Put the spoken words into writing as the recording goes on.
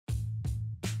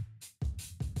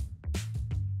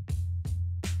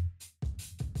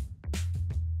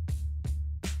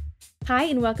Hi,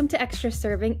 and welcome to Extra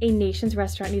Serving, a Nation's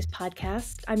Restaurant News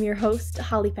podcast. I'm your host,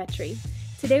 Holly Petre.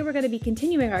 Today we're going to be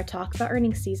continuing our talk about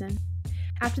earnings season.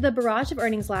 After the barrage of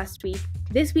earnings last week,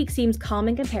 this week seems calm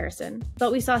in comparison,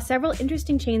 but we saw several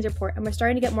interesting chains report and we're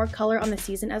starting to get more color on the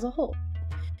season as a whole.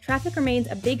 Traffic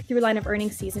remains a big through line of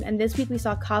earnings season, and this week we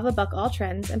saw CAVA buck all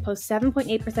trends and post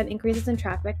 7.8% increases in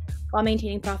traffic while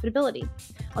maintaining profitability.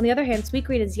 On the other hand,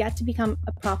 Sweetgreen is yet to become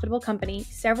a profitable company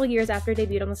several years after it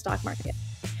debuted on the stock market.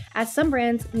 At some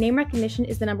brands, name recognition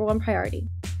is the number one priority.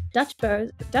 Dutch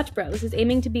Bros is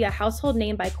aiming to be a household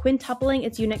name by quintupling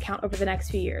its unit count over the next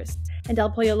few years, and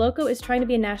Pollo Loco is trying to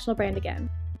be a national brand again.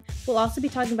 We'll also be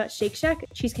talking about Shake Shack,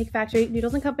 Cheesecake Factory,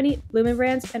 Noodles & Company, Lumen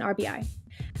Brands, and RBI.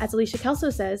 As Alicia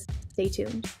Kelso says, stay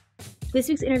tuned. This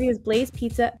week's interview is Blaze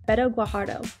Pizza Beto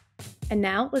Guajardo. And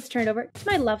now, let's turn it over to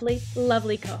my lovely,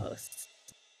 lovely co-hosts.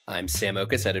 I'm Sam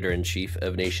Oches, Editor-in-Chief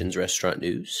of Nation's Restaurant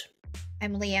News.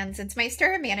 I'm Leigh Anne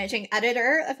Zinsmeister, Managing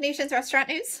Editor of Nation's Restaurant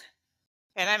News.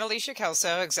 And I'm Alicia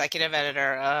Kelso, Executive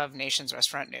Editor of Nation's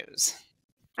Restaurant News.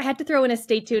 I had to throw in a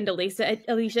stay tuned, Alicia. It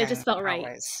just felt right.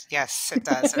 Always. Yes, it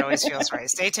does. It always feels right.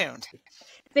 Stay tuned.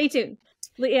 Stay tuned.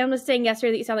 Leigh Anne was saying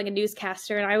yesterday that you sound like a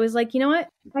newscaster, and I was like, you know what?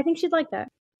 I think she'd like that.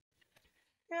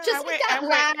 Yeah, Just like that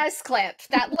last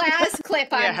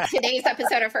clip on today's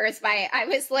episode of First Bite, I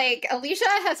was like, Alicia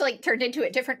has turned into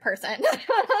a different person.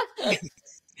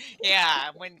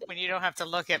 Yeah, when you don't have to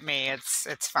look at me,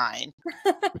 it's fine.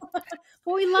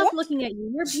 Well, we love looking at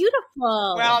you. You're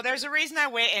beautiful. Well, there's a reason I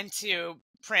went into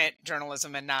print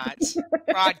journalism and not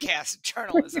broadcast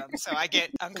journalism, so I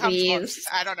get uncomfortable. Please.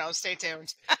 I don't know. Stay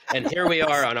tuned. And here we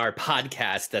are on our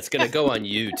podcast that's going to go on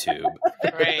YouTube.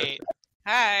 Great.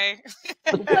 Hi.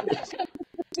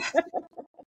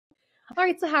 All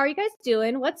right, so how are you guys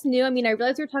doing? What's new? I mean, I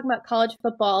realized we were talking about college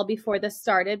football before this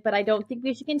started, but I don't think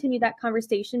we should continue that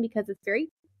conversation because it's very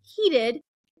heated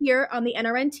here on the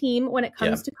NRN team when it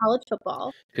comes to college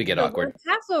football. Could get so awkward. Let's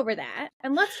pass over that,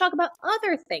 and let's talk about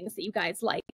other things that you guys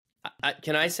like.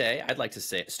 Can I say, I'd like to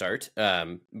start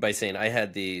by saying I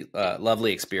had the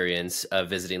lovely experience of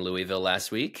visiting Louisville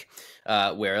last week,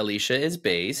 where Alicia is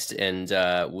based, and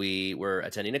we were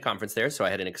attending a conference there, so I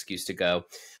had an excuse to go.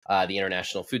 The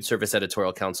International Food Service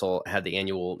Editorial Council had the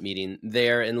annual meeting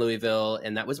there in Louisville,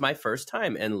 and that was my first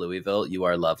time in Louisville. You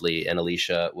are lovely, and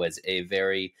Alicia was a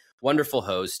very wonderful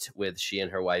host with she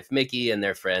and her wife, Mickey, and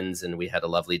their friends, and we had a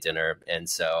lovely dinner, and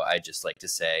so I'd just like to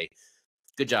say,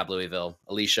 good job, Louisville.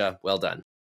 Alicia, well done.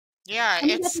 Yeah, and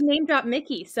it's to name drop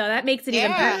Mickey, so that makes it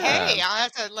even better. Hey, I'll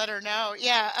have to let her know.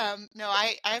 Yeah, no,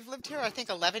 I've lived here, I think,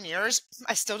 11 years.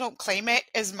 I still don't claim it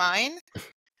as mine.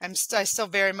 I still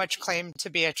very much claim to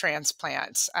be a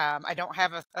transplant. I don't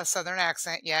have a Southern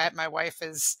accent yet. My wife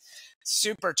is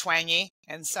super twangy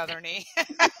and Southerny.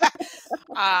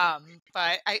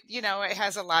 But it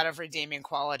has a lot of redeeming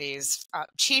qualities.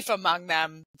 Chief among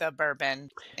them, the bourbon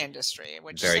industry,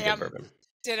 which very Sam good bourbon.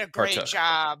 Did a great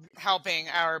job helping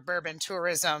our bourbon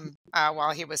tourism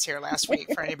while he was here last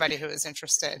week. For anybody who is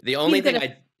interested, The only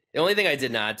thing I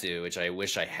did not do, which I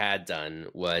wish I had done,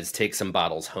 was take some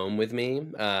bottles home with me.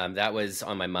 That was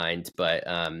on my mind, but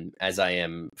as I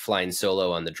am flying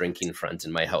solo on the drinking front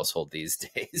in my household these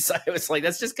days, I was like,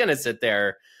 that's just gonna sit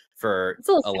there for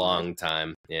a long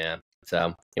time. Yeah.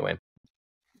 So anyway.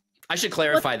 I should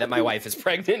clarify that my wife is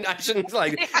pregnant. I shouldn't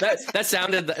that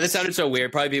sounded so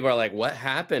weird. Probably people are like, what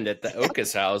happened at the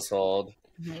Oches household?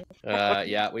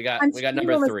 Yeah, we got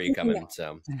number 3 coming.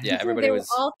 So yeah, everybody was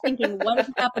all thinking, what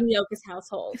has happened in the Oches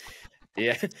household?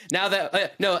 Yeah. Now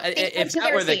that if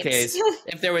that were the case,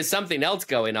 if there was something else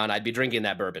going on, I'd be drinking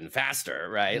that bourbon faster,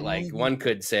 right? Mm-hmm. Like one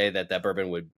could say that bourbon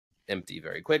would empty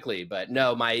very quickly, but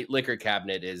no, my liquor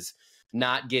cabinet is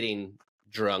not getting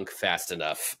drunk fast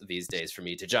enough these days for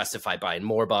me to justify buying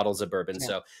more bottles of bourbon. Yeah.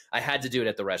 So I had to do it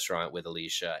at the restaurant with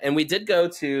Alicia. And we did go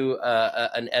to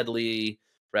an Ed Lee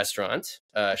restaurant.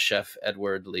 Chef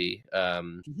Edward Lee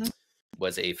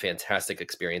was a fantastic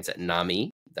experience at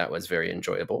Nami. That was very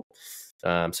enjoyable.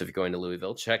 So if you're going to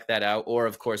Louisville, check that out. Or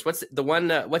of course, what's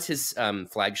his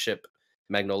flagship?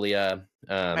 Magnolia.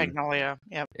 Magnolia.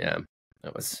 Yep. Yeah.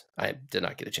 I did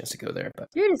not get a chance to go there, but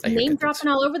you're just name dropping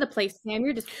all over the place, Sam.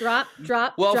 You're just drop.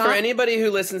 Well, for anybody who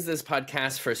listens to this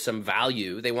podcast for some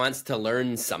value, they wants to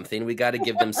learn something. We got to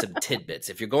give them some tidbits.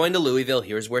 If you're going to Louisville,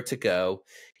 here's where to go.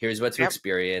 Here's what to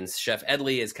experience. Chef Ed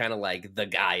Lee is kind of like the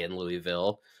guy in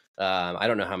Louisville. I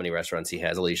don't know how many restaurants he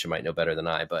has. Alicia might know better than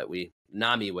I, but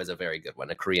Nami was a very good one,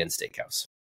 a Korean steakhouse.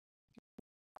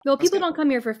 Well, people don't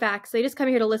come here for facts. They just come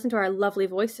here to listen to our lovely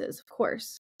voices, of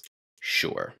course.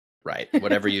 Sure. Right.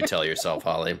 Whatever you tell yourself,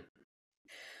 Holly.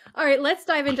 All right, let's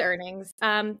dive into earnings.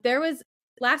 There was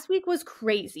Last week was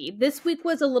crazy. This week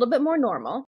was a little bit more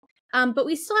normal. But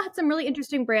we still had some really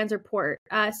interesting brands report.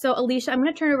 So Alicia, I'm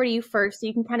going to turn it over to you first so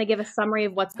you can kind of give a summary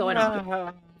of what's going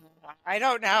on. I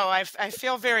don't know. I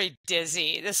feel very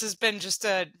dizzy. This has been just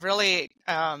a really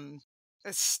a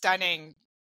stunning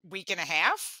week and a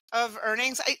half of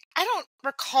earnings. I don't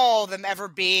recall them ever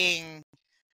being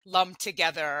lumped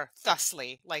together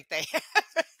thusly like they have.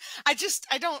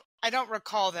 I don't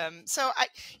recall them. So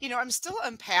I'm still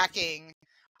unpacking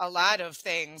a lot of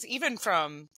things, even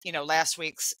from, last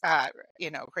week's,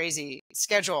 crazy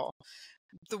schedule.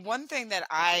 The one thing that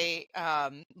I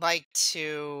like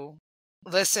to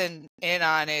listen in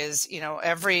on is,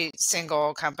 every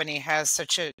single company has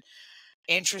such an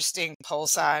interesting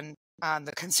pulse on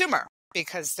the consumer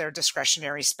because they're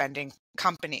discretionary spending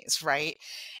companies, right?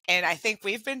 And I think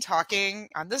we've been talking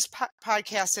on this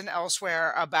podcast and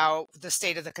elsewhere about the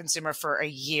state of the consumer for a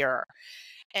year.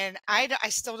 And I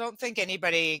still don't think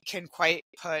anybody can quite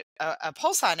put a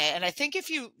pulse on it. And I think if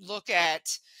you look at,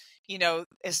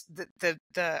 is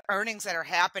the earnings that are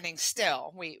happening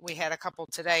still, we had a couple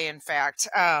today, in fact,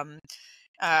 in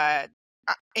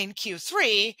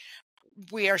Q3,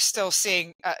 we are still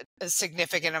seeing a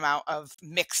significant amount of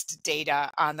mixed data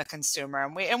on the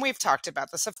consumer. And we've talked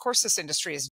about this. Of course, this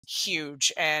industry is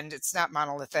huge and it's not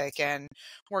monolithic, and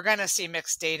we're going to see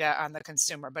mixed data on the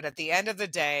consumer. But at the end of the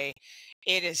day,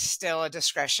 it is still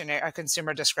a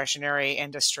consumer discretionary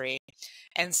industry.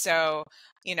 And so,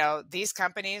 these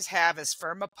companies have as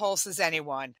firm a pulse as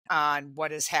anyone on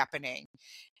what is happening.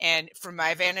 And from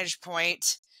my vantage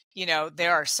point,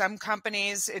 there are some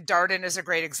companies, Darden is a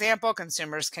great example.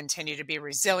 Consumers continue to be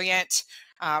resilient.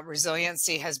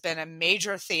 Resiliency has been a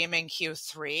major theme in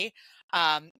Q3,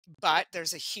 but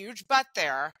there's a huge but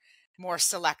there, more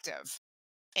selective.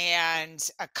 And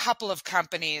a couple of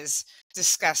companies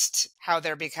discussed how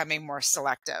they're becoming more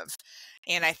selective.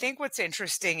 And I think what's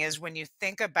interesting is when you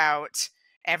think about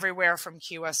everywhere from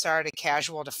QSR to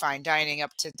casual to fine dining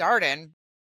up to Darden,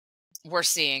 we're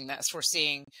seeing this. We're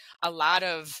seeing a lot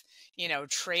of,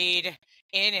 trade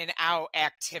in and out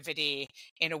activity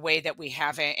in a way that we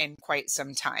haven't in quite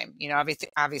some time.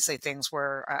 Obviously things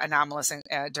were anomalous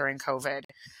during COVID.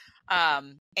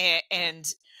 And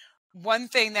one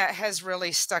thing that has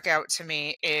really stuck out to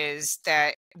me is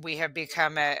that we have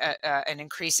become an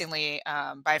increasingly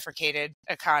bifurcated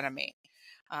economy.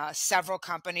 Several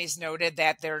companies noted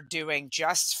that they're doing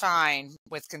just fine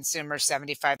with consumers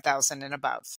 75,000 and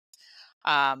above.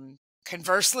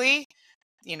 Conversely,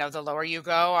 the lower you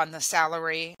go on the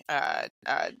salary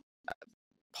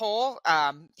poll,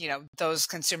 those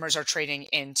consumers are trading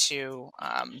into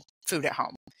food at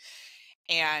home.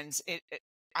 And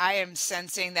I am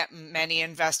sensing that many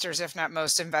investors, if not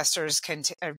most investors,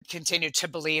 continue to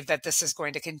believe that this is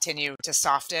going to continue to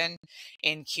soften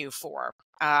in Q4.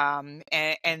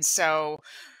 And so,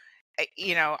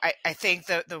 I think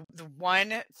the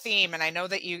one theme, and I know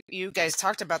that you guys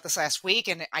talked about this last week,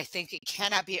 and I think it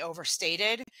cannot be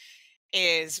overstated,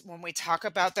 is when we talk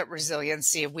about that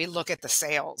resiliency, we look at the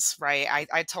sales, right?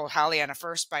 I told Holly on a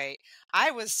first bite,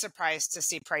 I was surprised to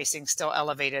see pricing still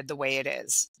elevated the way it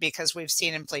is because we've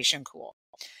seen inflation cool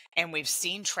and we've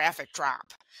seen traffic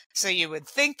drop. So you would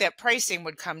think that pricing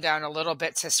would come down a little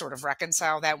bit to sort of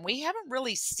reconcile that. We haven't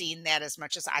really seen that as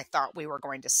much as I thought we were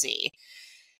going to see.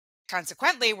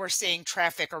 Consequently, we're seeing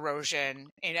traffic erosion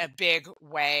in a big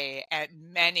way at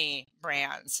many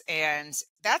brands. And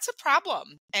that's a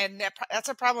problem. And that's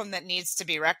a problem that needs to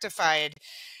be rectified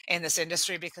in this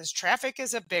industry because traffic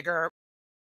is a bigger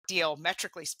deal,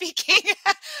 metrically speaking,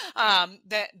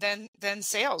 than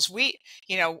sales.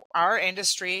 Our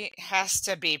industry has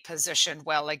to be positioned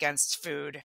well against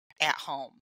food at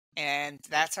home. And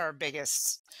that's our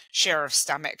biggest share of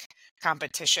stomach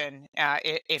competition,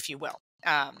 if you will.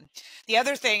 The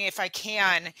other thing, if I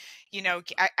can,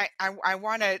 I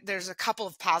want to, there's a couple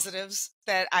of positives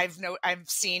that I've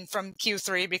seen from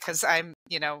Q3 because I'm,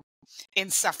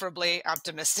 insufferably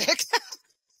optimistic,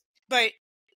 but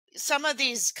some of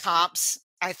these comps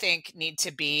I think need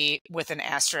to be with an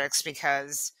asterisk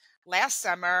because last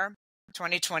summer,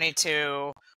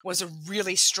 2022 was a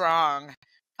really strong,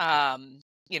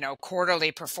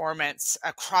 quarterly performance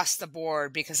across the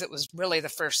board because it was really the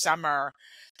first summer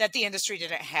that the industry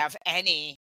didn't have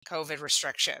any COVID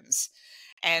restrictions.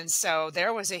 And so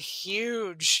there was a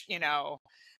huge,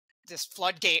 this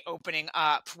floodgate opening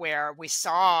up where we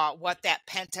saw what that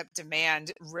pent up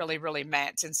demand really, really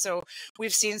meant. And so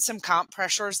we've seen some comp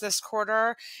pressures this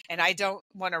quarter, and I don't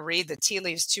want to read the tea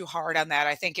leaves too hard on that.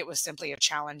 I think it was simply a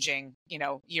challenging,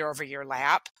 year over year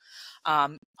lap.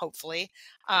 Hopefully.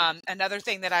 Another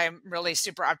thing that I'm really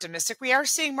super optimistic, we are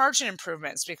seeing margin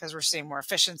improvements because we're seeing more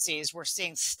efficiencies. We're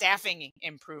seeing staffing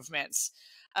improvements.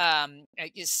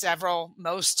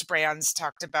 Most brands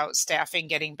talked about staffing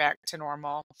getting back to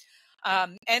normal.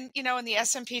 And, in the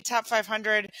S&P top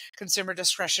 500, consumer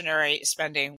discretionary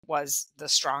spending was the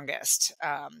strongest.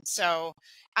 So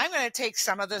I'm going to take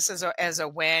some of this as a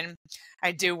win.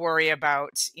 I do worry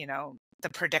about, the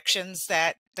predictions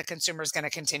that the consumer is going to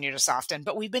continue to soften,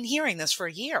 but we've been hearing this for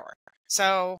a year.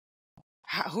 So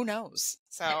who knows?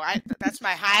 So that's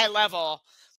my high level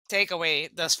takeaway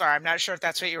thus far. I'm not sure if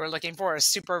that's what you were looking for. Is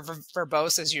super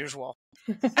verbose as usual.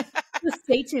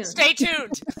 Stay tuned. Stay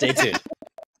tuned. Stay tuned.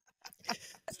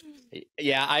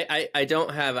 Yeah, I don't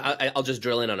have, I'll just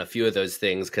drill in on a few of those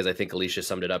things because I think Alicia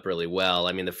summed it up really well.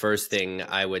 I mean, the first thing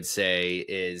I would say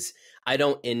is I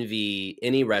don't envy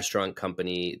any restaurant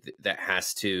company that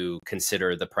has to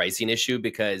consider the pricing issue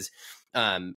because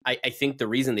I think the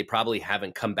reason they probably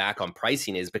haven't come back on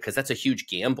pricing is because that's a huge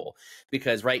gamble,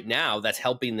 because right now that's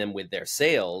helping them with their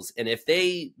sales. And if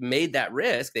they made that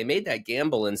risk, they made that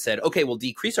gamble and said, okay, we'll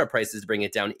decrease our prices to bring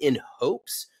it down in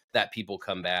hopes that people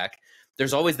come back,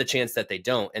 there's always the chance that they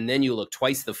don't. And then you look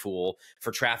twice the fool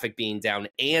for traffic being down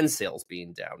and sales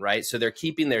being down, right? So they're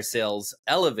keeping their sales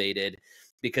elevated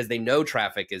because they know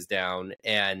traffic is down,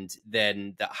 and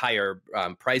then the higher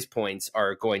price points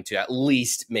are going to at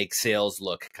least make sales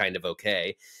look kind of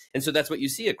okay. And so that's what you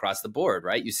see across the board,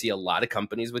 right? You see a lot of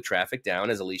companies with traffic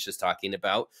down, as Alicia's talking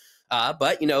about.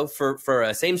 But, for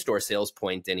a same store sales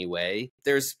point anyway,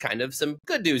 there's kind of some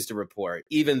good news to report,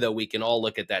 even though we can all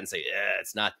look at that and say,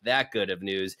 it's not that good of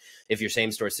news if your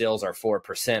same store sales are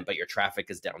 4%, but your traffic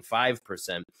is down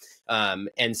 5%.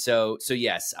 And so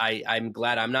yes, I'm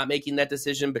glad I'm not making that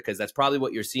decision, because that's probably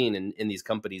what you're seeing in these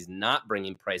companies not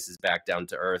bringing prices back down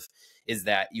to earth, is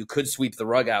that you could sweep the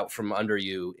rug out from under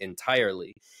you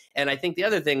entirely. And I think the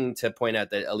other thing to point out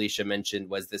that Alicia mentioned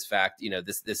was this fact,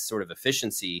 this sort of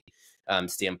efficiency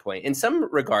standpoint. In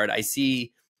some regard, I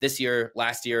see this year,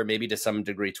 last year, maybe to some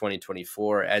degree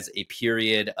 2024, as a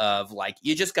period of like,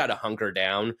 you just got to hunker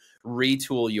down,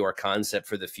 retool your concept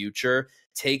for the future,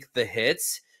 take the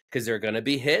hits, because they're going to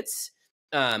be hits,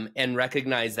 and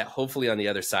recognize that hopefully on the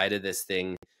other side of this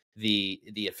thing, the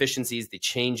efficiencies, the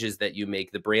changes that you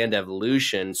make, the brand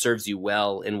evolution serves you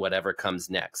well in whatever comes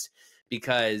next.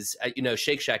 Because,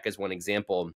 Shake Shack is one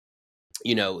example,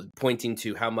 pointing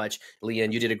to how much, Leigh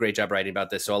Anne, you did a great job writing about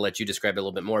this, so I'll let you describe it a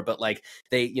little bit more. But like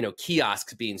they,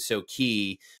 kiosks being so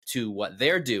key to what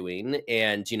they're doing,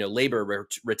 and, labor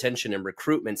retention and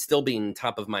recruitment still being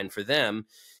top of mind for them.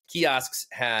 Kiosks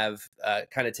have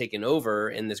kind of taken over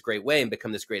in this great way and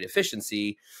become this great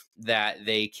efficiency that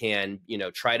they can,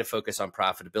 try to focus on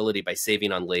profitability by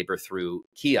saving on labor through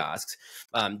kiosks.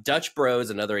 Dutch Bros,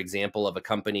 another example of a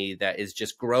company that is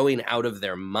just growing out of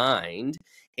their mind.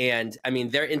 And I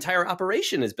mean, their entire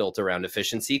operation is built around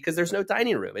efficiency because there's no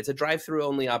dining room. It's a drive-through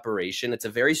only operation. It's a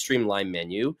very streamlined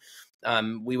menu.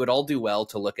 We would all do well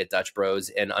to look at Dutch Bros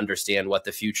and understand what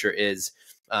the future is,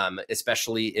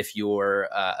 especially if you're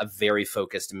a very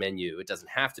focused menu. It doesn't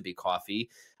have to be coffee,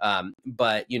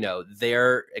 but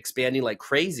they're expanding like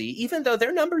crazy, even though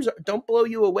their numbers don't blow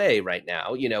you away right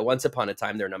now. Once upon a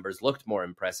time, their numbers looked more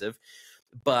impressive.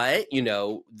 But,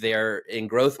 they're in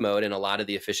growth mode, and a lot of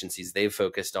the efficiencies they've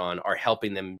focused on are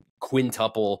helping them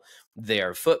quintuple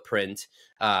their footprint,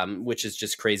 which is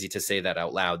just crazy to say that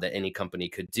out loud, that any company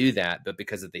could do that. But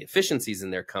because of the efficiencies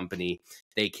in their company,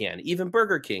 they can. Even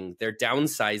Burger King, they're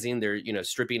downsizing. They're,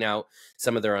 stripping out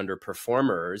some of their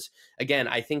underperformers. Again,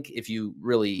 I think if you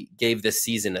really gave this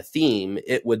season a theme,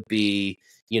 it would be,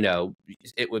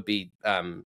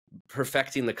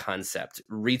 perfecting the concept,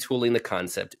 retooling the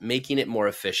concept, making it more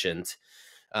efficient,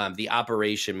 the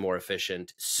operation more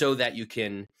efficient, so that you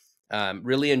can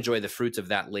really enjoy the fruits of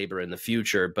that labor in the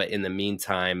future. But in the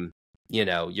meantime,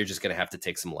 you're just going to have to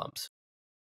take some lumps.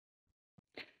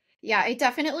 Yeah, I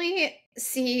definitely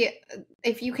see,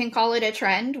 if you can call it a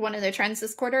trend, one of the trends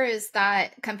this quarter is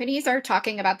that companies are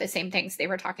talking about the same things they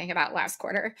were talking about last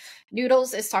quarter.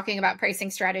 Noodles is talking about pricing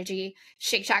strategy.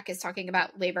 Shake Shack is talking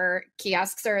about labor.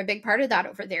 Kiosks are a big part of that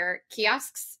over there.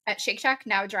 Kiosks at Shake Shack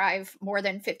now drive more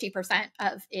than 50%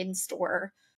 of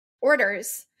in-store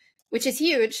orders, which is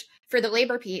huge for the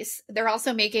labor piece. They're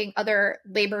also making other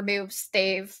labor moves.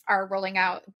 Are rolling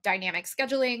out dynamic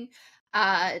scheduling,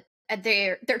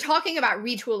 they're talking about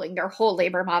retooling their whole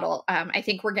labor model. I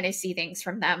think we're going to see things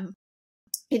from them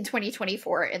in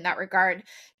 2024 in that regard.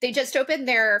 They just opened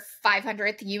their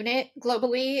 500th unit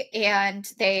globally, and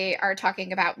they are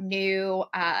talking about new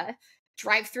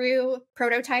drive-through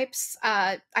prototypes.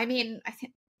 I mean, I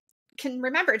can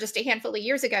remember just a handful of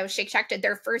years ago, Shake Shack did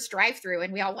their first drive-through,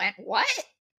 and we all went, what?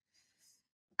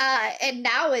 And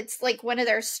now it's like one of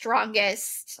their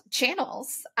strongest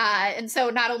channels. And so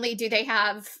not only do they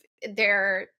have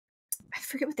their, I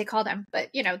forget what they call them, but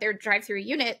their drive-through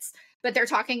units, but they're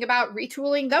talking about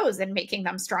retooling those and making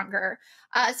them stronger.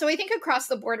 So I think across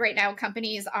the board right now,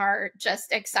 companies are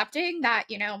just accepting that,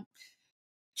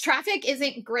 traffic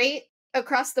isn't great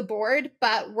across the board,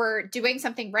 but we're doing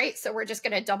something right. So we're just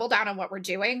going to double down on what we're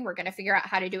doing. We're going to figure out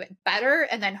how to do it better.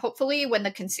 And then hopefully when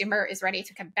the consumer is ready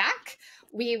to come back,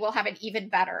 we will have an even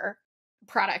better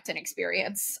product and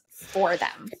experience for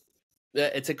them.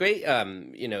 It's a great,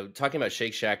 talking about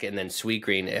Shake Shack and then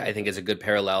Sweetgreen, I think is a good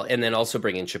parallel. And then also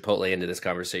bringing Chipotle into this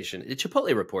conversation.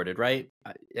 Chipotle reported, right?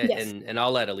 Yes. And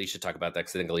I'll let Alicia talk about that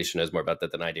because I think Alicia knows more about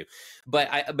that than I do. But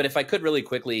if I could really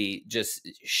quickly just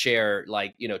share,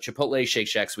 Chipotle, Shake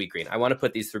Shack, Sweetgreen. I want to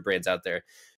put these three brands out there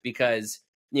because,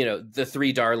 the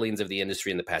three darlings of the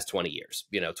industry in the past 20 years.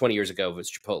 20 years ago it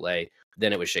was Chipotle,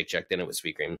 then it was Shake Shack, then it was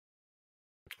Sweetgreen.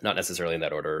 Not necessarily in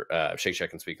that order, Shake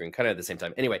Shack and Sweetgreen, kind of at the same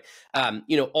time. Anyway,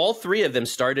 all three of them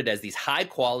started as these high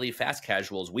quality, fast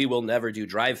casuals. We will never do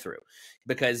drive through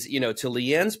because, to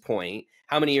Leigh Anne's point,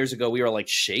 how many years ago we were like,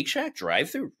 Shake Shack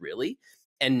drive through, really?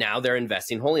 And now they're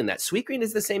investing wholly in that. Sweetgreen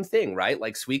is the same thing, right?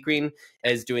 Like Sweetgreen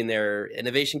is doing their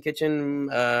innovation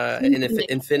kitchen,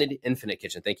 infinite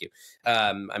kitchen. Thank you.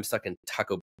 I'm stuck in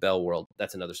Taco Bell world.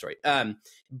 That's another story.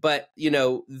 But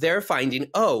they're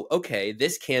finding, okay,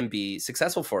 this can be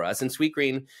successful for us. And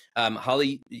Sweetgreen,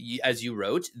 Holly, as you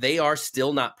wrote, they are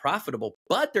still not profitable,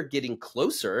 but they're getting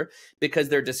closer because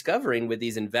they're discovering with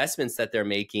these investments that they're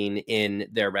making in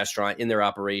their restaurant, in their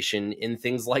operation, in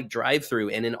things like drive-through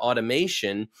and in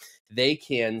automation, they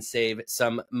can save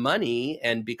some money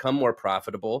and become more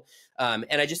profitable. And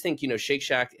I just think, Shake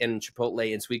Shack and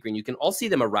Chipotle and Sweetgreen, you can all see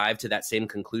them arrive to that same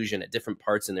conclusion at different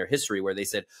parts in their history where they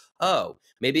said,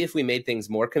 maybe if we made things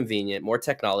more convenient, more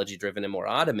technology driven and more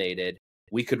automated,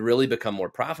 we could really become more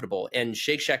profitable. And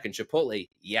Shake Shack and Chipotle,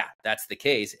 yeah, that's the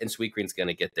case. And Sweetgreen's going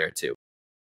to get there too.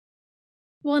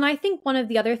 Well, and I think one of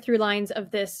the other through lines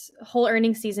of this whole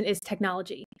earnings season is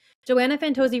technology. Joanna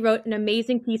Fantozzi wrote an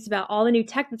amazing piece about all the new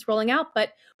tech that's rolling out,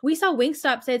 but we saw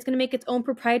Wingstop say it's going to make its own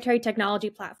proprietary technology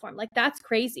platform. Like, that's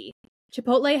crazy.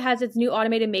 Chipotle has its new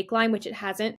automated make line, which it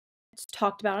hasn't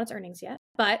talked about on its earnings yet,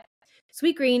 but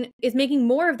Sweetgreen is making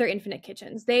more of their infinite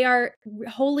kitchens. They are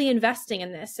wholly investing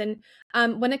in this. And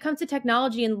when it comes to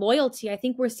technology and loyalty, I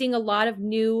think we're seeing a lot of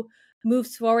new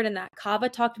moves forward in that. CAVA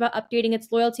talked about updating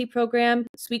its loyalty program.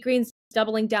 Sweetgreen's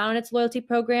doubling down on its loyalty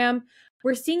program.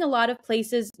 We're seeing a lot of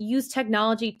places use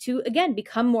technology to, again,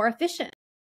 become more efficient.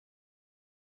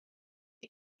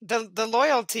 The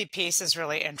loyalty piece is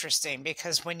really interesting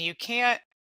because when you can't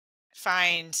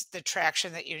find the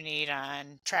traction that you need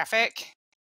on traffic,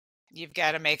 you've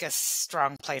got to make a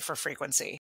strong play for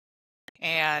frequency.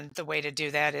 And the way to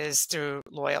do that is through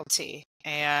loyalty.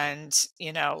 And,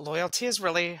 loyalty is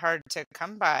really hard to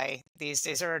come by these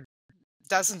days. There are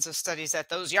dozens of studies that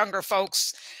those younger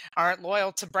folks aren't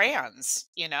loyal to brands,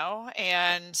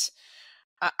 and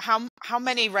how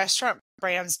many restaurant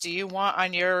brands do you want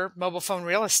on your mobile phone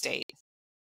real estate,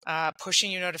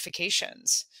 pushing you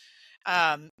notifications?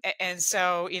 And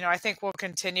so, I think we'll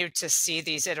continue to see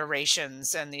these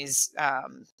iterations and these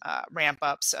ramp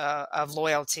ups of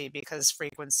loyalty because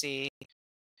frequency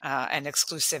and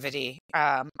exclusivity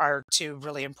are two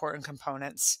really important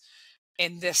components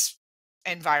in this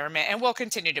environment and will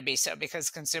continue to be so because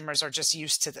consumers are just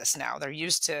used to this now. They're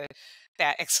used to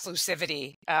that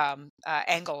exclusivity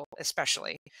angle,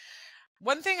 especially.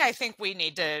 One thing I think we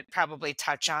need to probably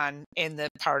touch on in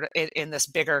this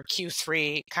bigger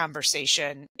Q3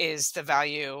 conversation is the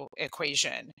value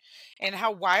equation and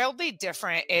how wildly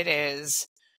different it is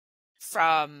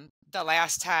from the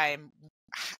last time.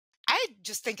 I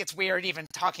just think it's weird even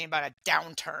talking about a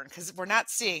downturn because we're not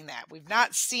seeing that. We've not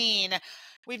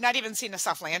even seen a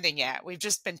soft landing yet. We've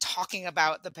just been talking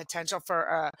about the potential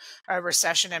for a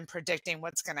recession and predicting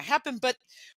what's going to happen. But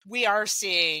we are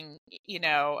seeing,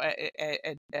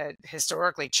 a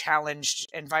historically challenged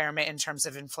environment in terms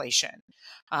of inflation.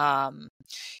 And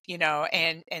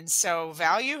so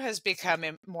value has become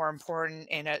more important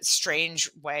in a strange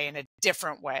way, in a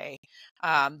different way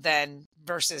than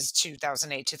versus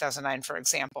 2008, 2009, for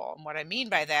example. And what I mean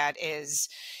by that is,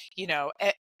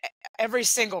 every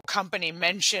single company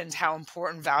mentioned how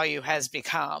important value has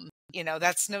become.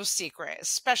 That's no secret,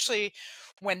 especially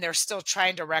when they're still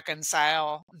trying to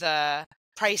reconcile the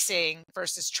pricing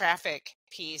versus traffic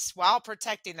piece while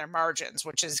protecting their margins,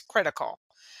 which is critical.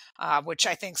 Which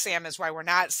I think, Sam, is why we're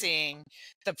not seeing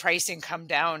the pricing come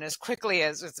down as quickly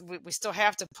as we still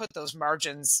have to put those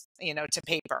margins, to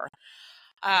paper.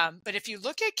 But if you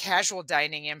look at casual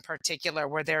dining in particular,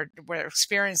 where we're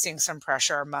experiencing some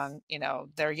pressure among,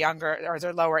 their younger or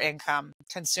their lower income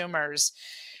consumers,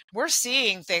 we're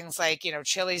seeing things like,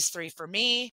 Chili's 3 for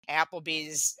Me,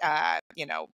 Applebee's,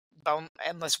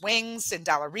 endless wings and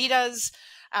Dollaritas,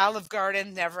 Olive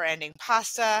Garden, never ending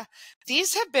pasta.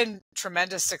 These have been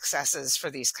tremendous successes for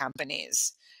these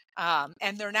companies.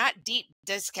 And they're not deep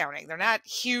discounting. They're not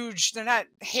huge. They're not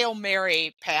Hail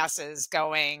Mary passes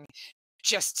going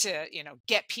just to,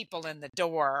 get people in the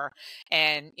door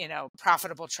and,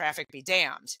 profitable traffic be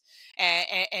damned. And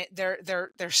they're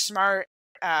smart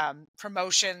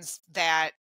promotions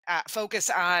that focus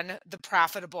on the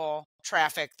profitable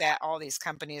traffic that all these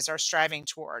companies are striving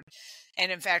toward.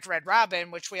 And in fact, Red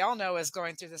Robin, which we all know is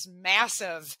going through this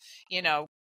massive,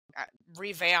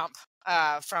 revamp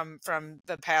from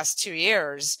the past 2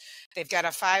 years, they've got a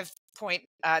 5-point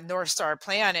North Star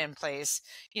plan in place.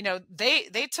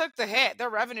 They took the hit. Their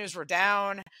revenues were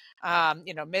down,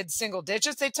 mid-single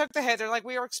digits. They took the hit. They're like,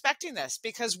 we were expecting this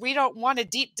because we don't want a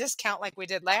deep discount like we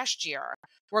did last year.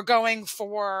 We're going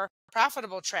for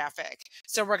profitable traffic.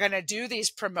 So we're going to do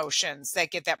these promotions that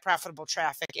get that profitable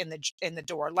traffic in the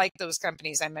door, like those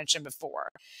companies I mentioned before.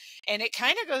 And it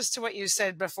kind of goes to what you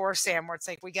said before, Sam, where it's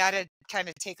like, we got to kind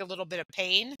of take a little bit of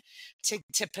pain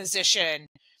to position,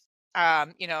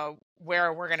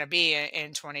 where we're going to be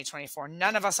in 2024.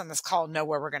 None of us on this call know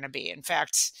where we're going to be. In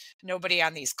fact, nobody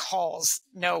on these calls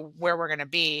know where we're going to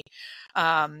be.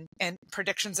 And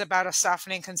predictions about a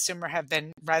softening consumer have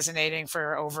been resonating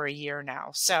for over a year now.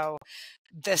 So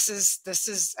this is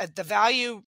the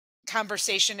value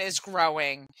conversation is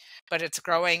growing, but it's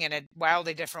growing in a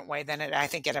wildly different way than I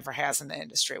think it ever has in the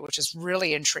industry, which is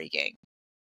really intriguing.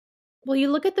 Well,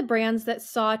 you look at the brands that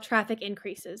saw traffic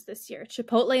increases this year.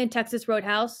 Chipotle and Texas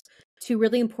Roadhouse, 2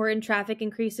 really important traffic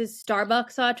increases.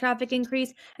 Starbucks saw a traffic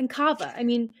increase, and CAVA. I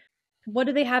mean, what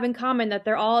do they have in common? That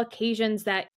they're all occasions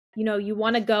that, you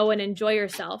want to go and enjoy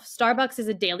yourself. Starbucks is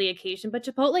a daily occasion, but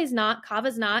Chipotle is not,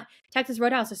 CAVA's not, Texas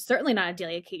Roadhouse is certainly not a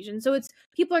daily occasion. So it's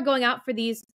people are going out for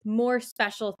these more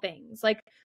special things. Like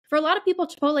for a lot of people,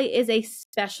 Chipotle is a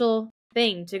special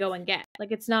thing to go and get.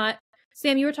 Like it's not,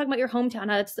 Sam, you were talking about your hometown,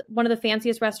 how it's one of the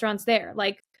fanciest restaurants there.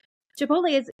 Like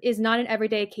Chipotle is not an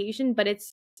everyday occasion, but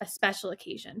it's a special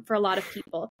occasion for a lot of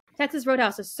people. Texas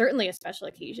Roadhouse is certainly a special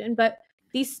occasion, but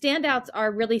these standouts are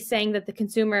really saying that the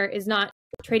consumer is not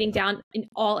trading down in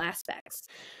all aspects.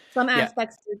 Some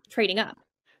aspects are trading up.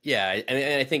 Yeah,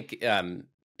 and I think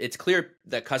it's clear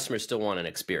that customers still want an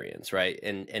experience, right?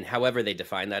 And however they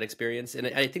define that experience. And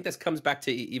I think this comes back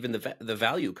to even the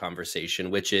value conversation,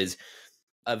 which is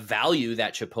a value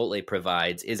that Chipotle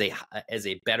provides is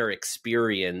a better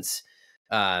experience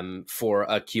for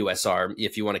a QSR.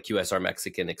 If you want a QSR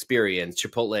Mexican experience,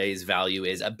 Chipotle's value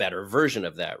is a better version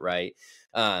of that, right?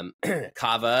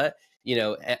 CAVA,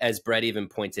 as Brett even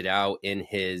pointed out in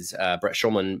his, Brett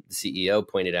Schulman, the CEO,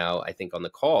 pointed out, I think on the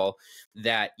call,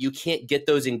 that you can't get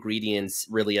those ingredients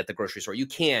really at the grocery store. You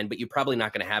can, but you're probably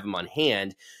not going to have them on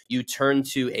hand. You turn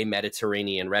to a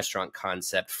Mediterranean restaurant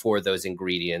concept for those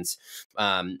ingredients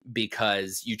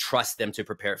because you trust them to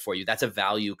prepare it for you. That's a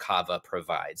value CAVA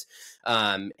provides.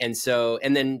 And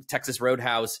then Texas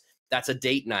Roadhouse, that's a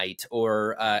date night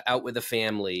or out with a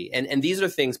family. And these are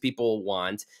things people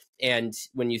want. And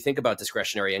when you think about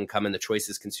discretionary income and the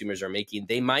choices consumers are making,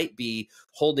 they might be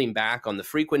holding back on the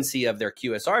frequency of their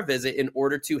QSR visit in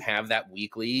order to have that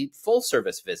weekly full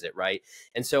service visit, right?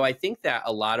 And so I think that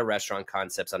a lot of restaurant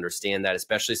concepts understand that,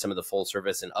 especially some of the full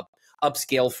service and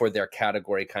upscale for their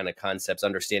category kind of concepts,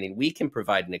 understanding we can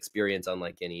provide an experience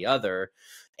unlike any other.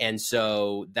 And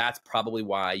so that's probably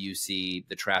why you see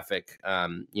the traffic,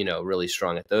 really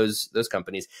strong at those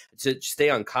companies. To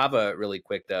stay on CAVA really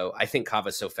quick, though, I think CAVA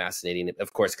is so fascinating,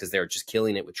 of course, because they're just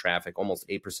killing it with traffic, almost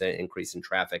 8% increase in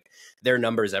traffic. Their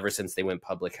numbers ever since they went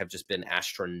public have just been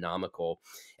astronomical.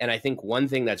 And I think one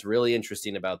thing that's really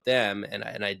interesting about them, and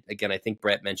I think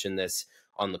Brett mentioned this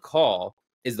on the call,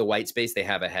 is the white space they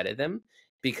have ahead of them.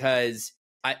 Because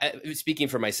I speaking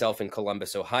for myself in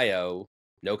Columbus, Ohio,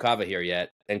 no CAVA here yet.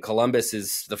 And Columbus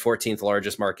is the 14th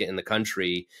largest market in the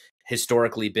country,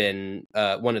 historically been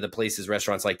one of the places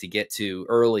restaurants like to get to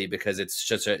early because it's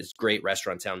just a great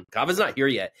restaurant town. CAVA's not here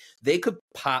yet. They could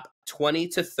pop 20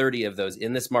 to 30 of those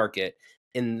in this market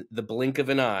in the blink of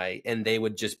an eye, and they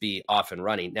would just be off and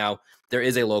running. Now, there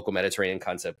is a local Mediterranean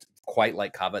concept quite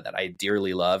like CAVA that I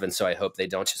dearly love, and so I hope they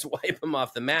don't just wipe them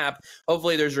off the map.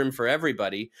 Hopefully there's room for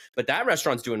everybody, but that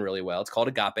restaurant's doing really well. It's called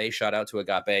Agape. Shout out to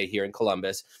Agape here in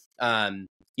Columbus.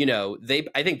 You know,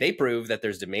 I think they prove that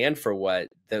there's demand for what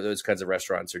those kinds of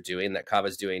restaurants are doing, that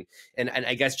CAVA's doing. And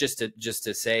I guess just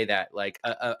to say that, like,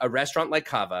 a restaurant like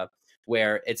CAVA,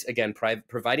 where it's, again,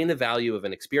 providing the value of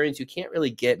an experience you can't really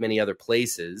get many other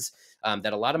places,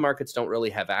 that a lot of markets don't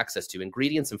really have access to,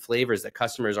 ingredients and flavors that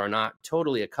customers are not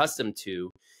totally accustomed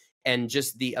to, and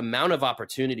just the amount of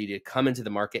opportunity to come into the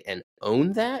market and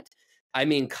own that. I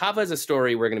mean, CAVA is a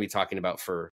story we're going to be talking about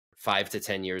for 5 to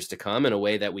 10 years to come, in a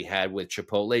way that we had with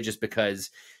Chipotle, just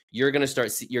because you're going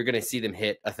to see them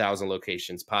hit 1,000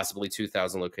 locations, possibly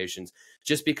 2,000 locations,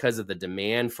 just because of the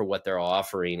demand for what they're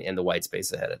offering and the white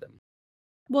space ahead of them.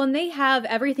 Well, and they have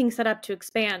everything set up to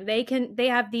expand. They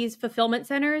have these fulfillment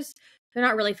centers. They're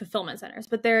not really fulfillment centers,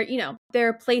 but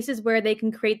they're places where they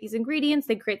can create these ingredients.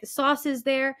 They create the sauces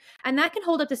there, and that can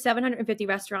hold up to 750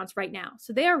 restaurants right now.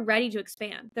 So they are ready to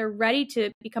expand. They're ready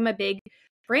to become a big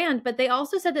brand, but they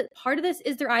also said that part of this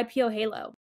is their IPO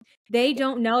halo. They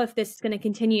don't know if this is going to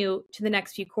continue to the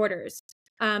next few quarters.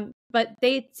 But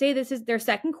they say this is their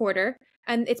second quarter,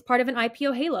 and it's part of an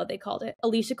IPO halo, they called it.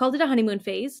 Alicia called it a honeymoon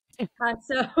phase. So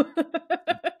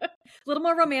a little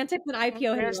more romantic than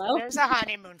IPO halo. There's a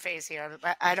honeymoon phase here.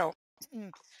 But I don't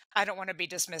want to be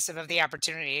dismissive of the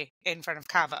opportunity in front of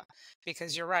CAVA,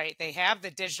 because you're right. They have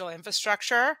the digital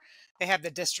infrastructure. They have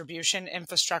the distribution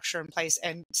infrastructure in place.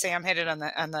 And Sam hit it on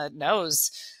the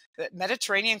nose.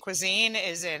 Mediterranean cuisine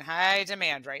is in high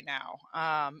demand right now.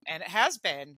 And it has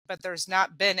been, but there's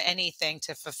not been anything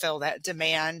to fulfill that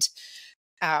demand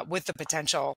with the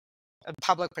potential,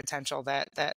 public potential that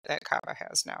CAVA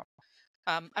has now.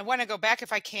 I want to go back,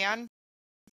 if I can,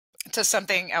 to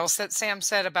something else that Sam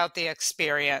said about the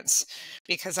experience,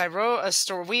 because I wrote a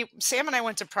story. Sam and I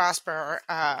went to Prosper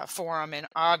Forum in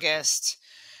August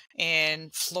in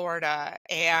Florida,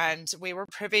 and we were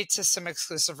privy to some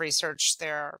exclusive research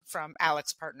there from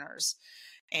Alex Partners.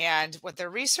 And what their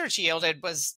research yielded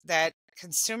was that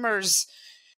consumers,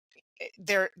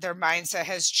 their mindset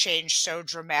has changed so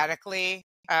dramatically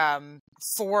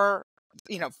for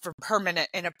in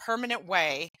a permanent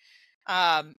way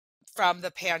from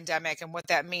the pandemic. And what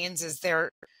that means is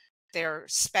they're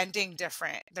spending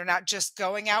different. They're not just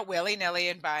going out willy-nilly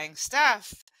and buying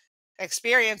stuff.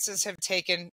 Experiences have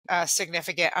taken a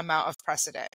significant amount of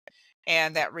precedent.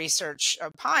 And that research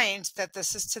opined that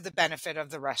this is to the benefit of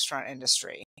the restaurant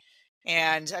industry.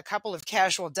 And a couple of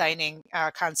casual dining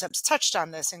concepts touched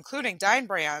on this, including Dine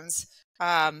Brands,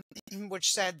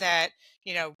 which said that,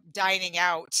 dining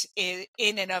out in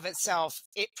and of itself,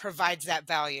 it provides that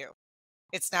value.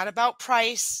 It's not about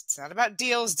price. It's not about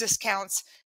deals, discounts.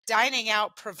 Dining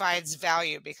out provides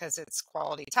value because it's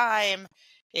quality time.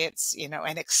 It's,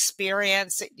 an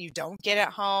experience that you don't get at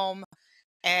home.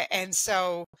 And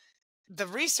so the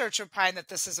research opined that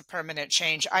this is a permanent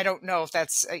change. I don't know if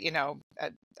that's,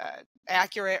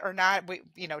 accurate or not.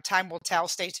 Time will tell.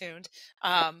 Stay tuned.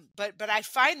 But I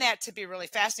find that to be really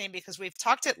fascinating, because we've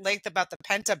talked at length about the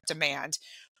pent-up demand.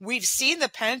 We've seen the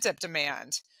pent-up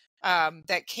demand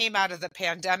that came out of the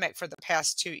pandemic for the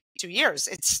past two years.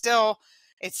 It's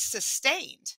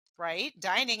sustained, right?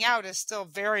 Dining out is still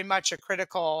very much a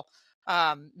critical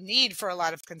need for a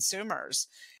lot of consumers.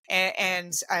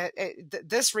 And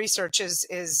this research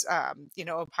is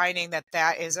opining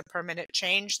that is a permanent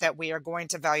change, that we are going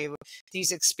to value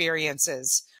these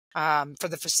experiences for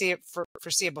the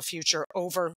foreseeable future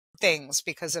over things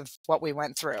because of what we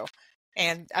went through.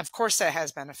 And of course, that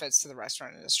has benefits to the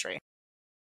restaurant industry.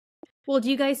 Well, do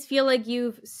you guys feel like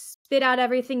you've spit out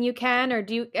everything you can, or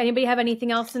anybody have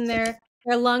anything else in their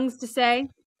lungs to say?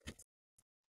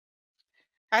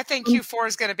 I think Q4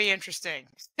 is going to be interesting.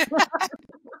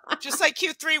 Just like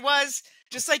Q3 was,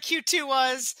 just like Q2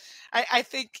 was. I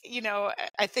think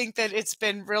that it's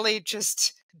been really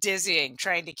just dizzying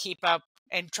trying to keep up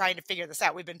and trying to figure this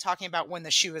out. We've been talking about when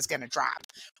the shoe is going to drop.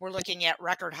 We're looking at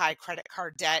record high credit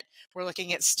card debt. We're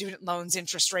looking at student loans,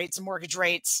 interest rates, mortgage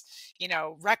rates,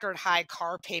 record high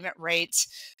car payment rates.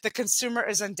 The consumer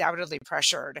is undoubtedly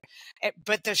pressured,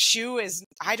 but the shoe is,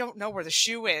 I don't know where the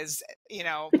shoe is,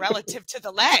 relative to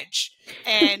the ledge.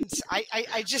 And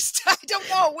I don't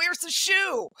know, where's the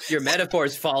shoe? Your metaphor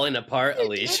is falling apart,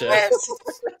 Alicia.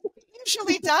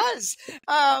 Usually does,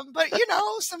 but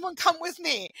someone come with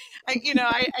me.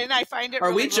 I find it. Are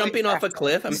really, we jumping really off a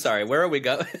cliff? I'm sorry. Where are we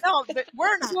going? No,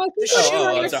 we're not. Okay. A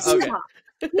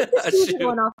shoe.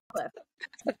 Going off a cliff.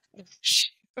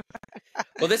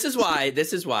 Well, this is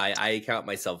why I count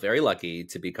myself very lucky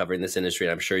to be covering this industry,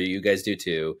 and I'm sure you guys do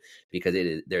too, because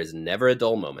there's never a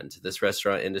dull moment. This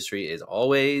restaurant industry is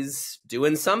always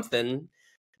doing something,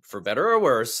 for better or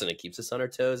worse, and it keeps us on our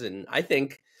toes. And I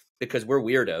think because we're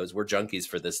weirdos, we're junkies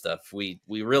for this stuff, we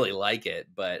really like it.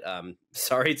 But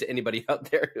sorry to anybody out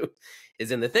there who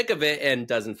is in the thick of it and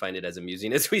doesn't find it as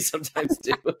amusing as we sometimes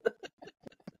do.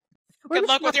 Good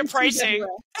luck with your pricing.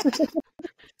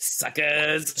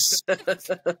 Suckers.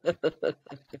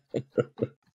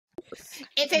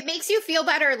 If it makes you feel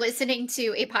better, listening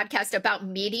to a podcast about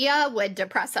media would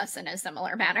depress us in a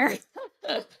similar manner.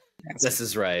 This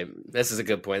is right. This is a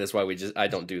good point. That's why I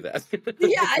don't do that.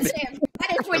 Yeah, same.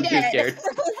 What if we did?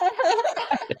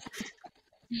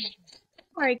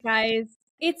 All right, guys.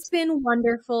 It's been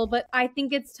wonderful, but I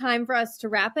think it's time for us to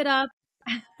wrap it up.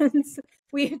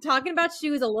 We're talking about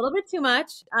shoes a little bit too much,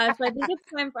 so I think it's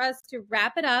time for us to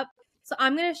wrap it up. So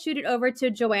I'm going to shoot it over to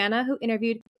Joanna, who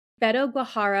interviewed Beto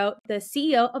Guajaro, the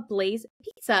CEO of Blaze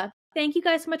Pizza. Thank you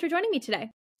guys so much for joining me today.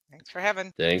 Thanks for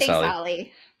having. Thanks,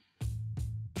 Holly.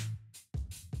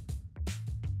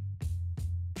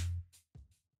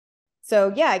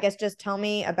 So yeah, I guess just tell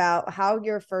me about how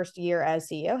your first year as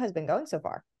CEO has been going so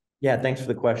far. Yeah, thanks for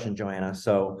the question, Joanna.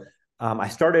 So I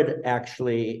started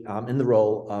actually in the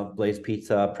role of Blaze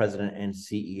Pizza president and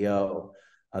CEO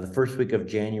the first week of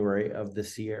January of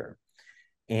this year.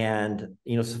 And,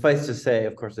 suffice to say,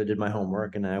 of course, I did my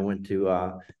homework and I went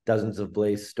to dozens of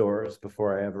Blaze stores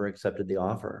before I ever accepted the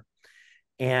offer.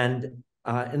 And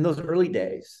in those early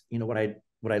days, what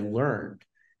I learned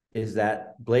is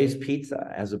that Blaze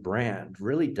Pizza as a brand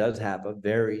really does have a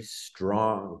very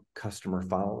strong customer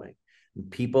following.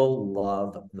 People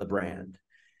love the brand.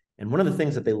 And one of the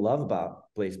things that they love about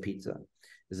Blaze Pizza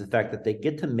is the fact that they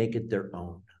get to make it their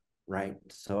own, right?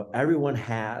 So everyone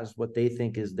has what they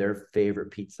think is their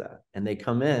favorite pizza. And they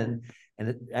come in, and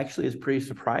it actually is pretty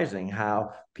surprising how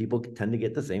people tend to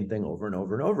get the same thing over and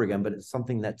over and over again, but it's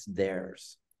something that's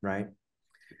theirs, right?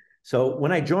 So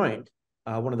when I joined,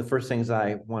 one of the first things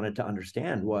I wanted to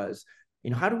understand was,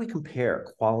 how do we compare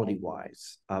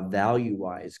quality-wise,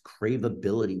 value-wise,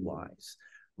 craveability-wise,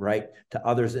 right, to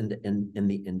others in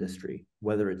the industry,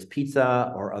 whether it's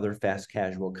pizza or other fast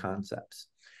casual concepts.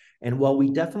 And while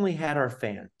we definitely had our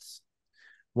fans,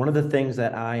 one of the things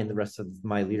that I and the rest of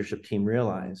my leadership team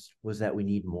realized was that we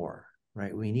need more,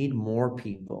 right? We need more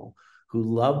people who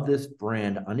love this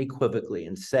brand unequivocally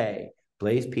and say,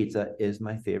 Blaze Pizza is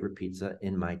my favorite pizza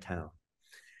in my town.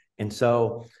 And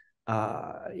so,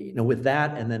 with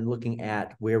that, and then looking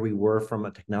at where we were from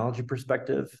a technology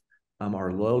perspective,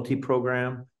 our loyalty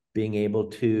program, being able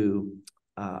to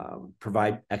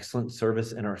provide excellent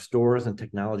service in our stores and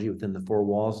technology within the four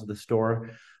walls of the store,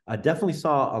 I definitely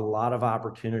saw a lot of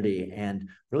opportunity. And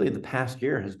really the past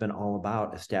year has been all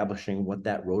about establishing what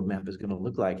that roadmap is going to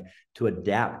look like to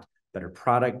adapt better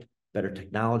product, better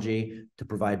technology, to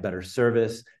provide better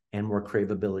service and more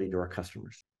craveability to our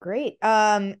customers. Great.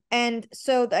 And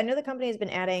so I know the company has been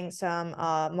adding some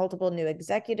multiple new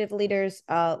executive leaders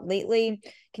lately.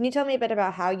 Can you tell me a bit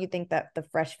about how you think that the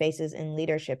fresh faces in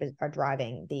leadership are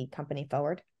driving the company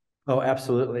forward? Oh,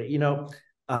 absolutely.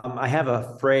 I have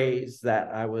a phrase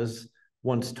that I was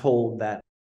once told that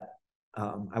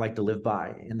I like to live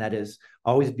by, and that is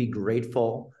always be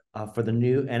grateful for the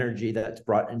new energy that's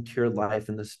brought into your life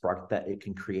and the spark that it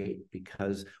can create,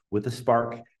 because with the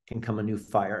spark can come a new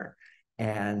fire.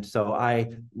 And so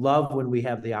I love when we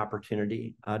have the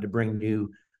opportunity to bring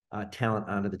new talent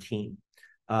onto the team.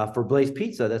 For Blaze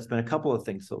Pizza, that's been a couple of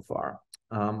things so far.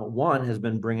 One has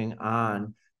been bringing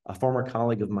on a former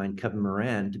colleague of mine, Kevin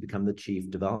Moran, to become the Chief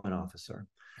Development Officer.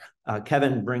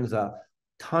 Kevin brings a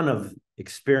ton of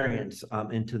experience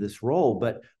into this role,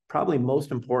 but probably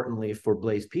most importantly for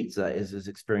Blaze Pizza is his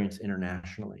experience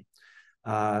internationally.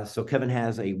 So Kevin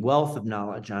has a wealth of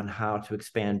knowledge on how to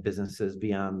expand businesses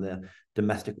beyond the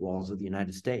domestic walls of the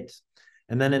United States.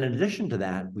 And then in addition to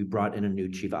that, we brought in a new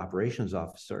Chief Operations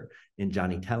Officer in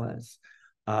Johnny Tellez.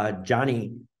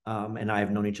 Johnny and I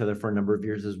have known each other for a number of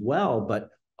years as well, but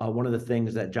one of the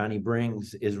things that Johnny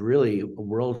brings is really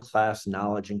world-class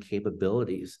knowledge and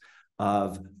capabilities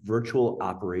of virtual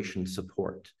operation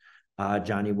support.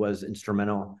 Johnny was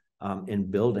instrumental in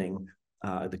building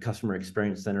the Customer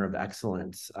Experience Center of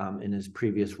Excellence in his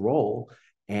previous role.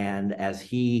 And as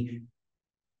he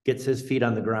gets his feet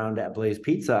on the ground at Blaze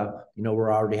Pizza,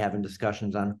 we're already having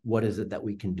discussions on what is it that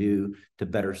we can do to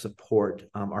better support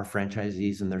our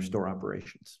franchisees and their store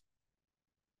operations.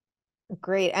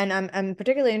 Great. And I'm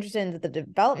particularly interested in the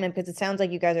development, because it sounds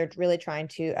like you guys are really trying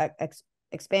to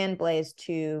expand Blaze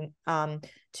to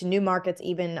new markets,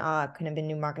 even kind of in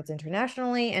new markets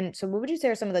internationally. And so what would you say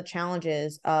are some of the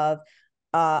challenges of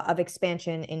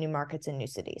expansion in new markets and new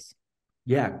cities?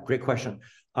 Yeah, great question.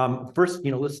 First,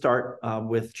 let's start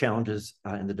with challenges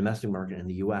in the domestic market in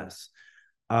the US.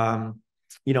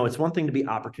 It's one thing to be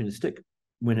opportunistic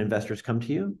when investors come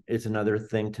to you. It's another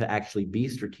thing to actually be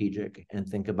strategic and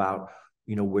think about,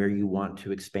 where you want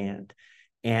to expand.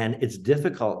 And it's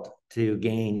difficult to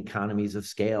gain economies of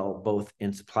scale, both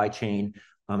in supply chain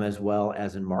as well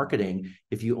as in marketing,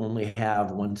 if you only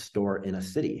have one store in a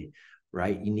city,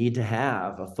 right? You need to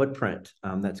have a footprint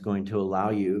that's going to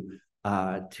allow you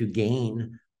to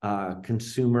gain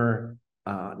consumer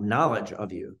knowledge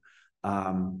of you.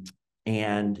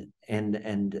 And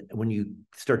when you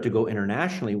start to go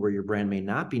internationally where your brand may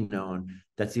not be known,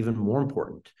 that's even more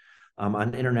important.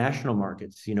 On international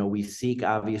markets, we seek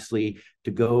obviously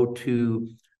to go to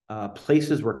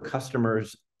places where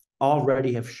customers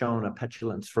already have shown a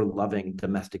petulance for loving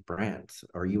domestic brands,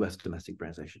 or US domestic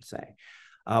brands, I should say.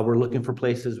 We're looking for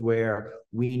places where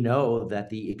we know that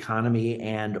the economy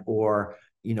and or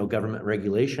government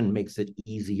regulation makes it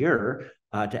easier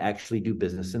to actually do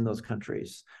business in those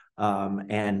countries.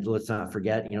 And let's not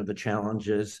forget, the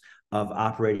challenges of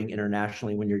operating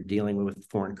internationally when you're dealing with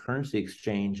foreign currency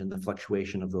exchange and the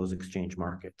fluctuation of those exchange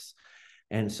markets.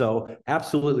 And so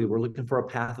absolutely, we're looking for a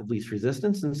path of least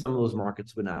resistance, and some of those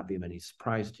markets would not be of any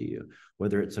surprise to you,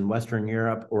 whether it's in Western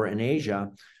Europe or in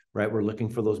Asia, right? We're looking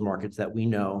for those markets that we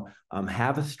know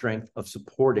have a strength of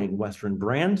supporting Western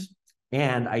brands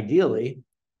and ideally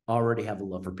already have a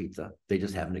love for pizza. They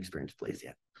just haven't experienced Blaze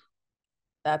yet.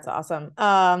 That's awesome.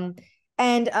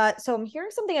 So I'm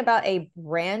hearing something about a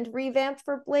brand revamp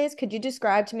for Blaze. Could you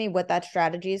describe to me what that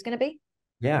strategy is going to be?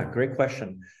 Yeah, great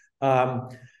question.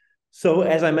 So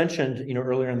as I mentioned,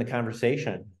 earlier in the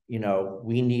conversation,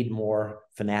 we need more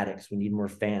fanatics. We need more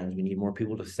fans. We need more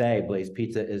people to say Blaze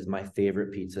Pizza is my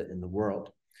favorite pizza in the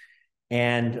world.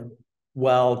 And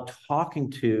while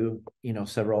talking to,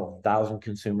 several thousand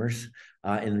consumers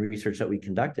in the research that we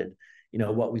conducted,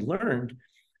 what we learned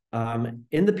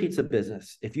in the pizza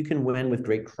business, if you can win with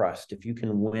great crust, if you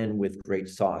can win with great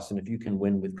sauce, and if you can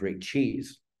win with great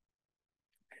cheese,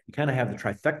 you kind of have the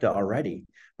trifecta already,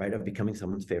 right, of becoming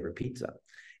someone's favorite pizza.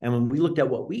 And when we looked at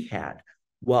what we had,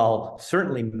 while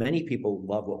certainly many people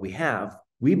love what we have,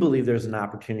 we believe there's an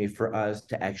opportunity for us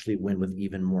to actually win with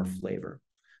even more flavor.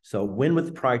 So win with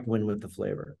the product, win with the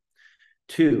flavor.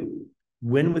 2,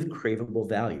 win with craveable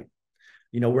value.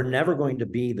 We're never going to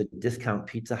be the discount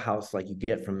pizza house like you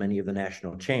get from many of the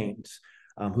national chains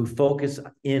who focus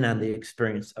in on the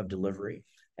experience of delivery.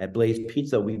 At Blaze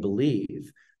Pizza, we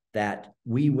believe that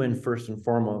we win first and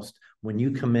foremost when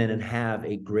you come in and have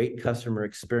a great customer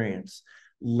experience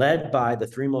led by the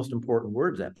 3 most important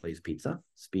words at Blaze Pizza: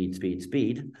 speed, speed,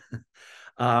 speed.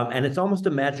 And it's almost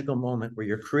a magical moment where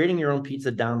you're creating your own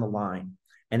pizza down the line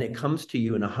and it comes to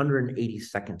you in 180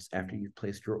 seconds after you've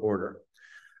placed your order.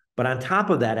 But on top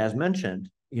of that, as mentioned,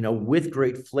 with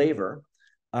great flavor,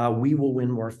 we will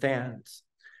win more fans.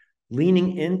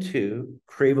 Leaning into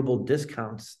craveable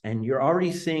discounts, and you're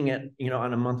already seeing it,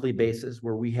 on a monthly basis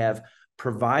where we have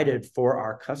provided for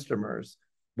our customers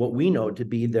what we know to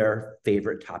be their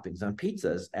favorite toppings on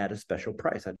pizzas at a special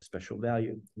price, at a special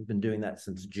value. We've been doing that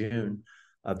since June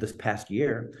of this past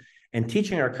year, and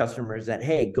teaching our customers that,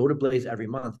 hey, go to Blaze every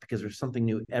month because there's something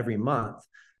new every month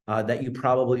that you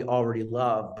probably already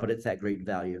love, but it's at great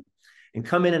value. And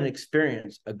come in and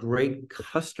experience a great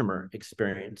customer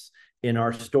experience in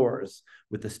our stores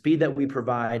with the speed that we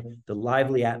provide, the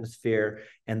lively atmosphere,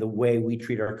 and the way we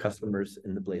treat our customers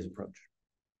in the Blaze approach.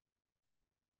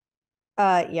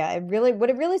 Yeah, what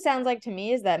it really sounds like to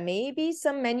me is that maybe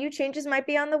some menu changes might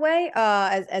be on the way,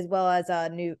 as well as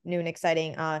new and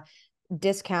exciting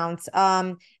discounts.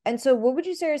 And so what would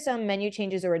you say are some menu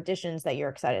changes or additions that you're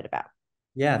excited about?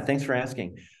 Yeah, thanks for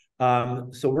asking.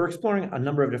 So we're exploring a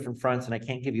number of different fronts, and I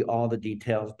can't give you all the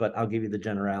details, but I'll give you the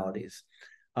generalities.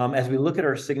 As we look at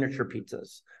our signature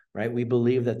pizzas, right, we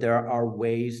believe that there are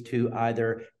ways to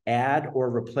either add or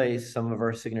replace some of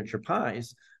our signature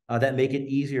pies that make it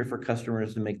easier for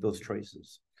customers to make those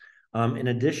choices. In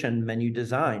addition, menu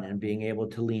design and being able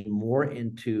to lean more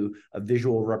into a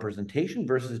visual representation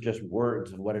versus just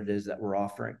words of what it is that we're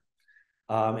offering.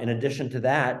 In addition to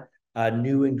that,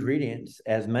 new ingredients,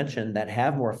 as mentioned, that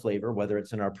have more flavor, whether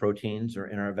it's in our proteins or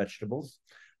in our vegetables.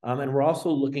 And we're also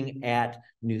looking at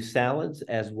new salads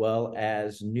as well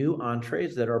as new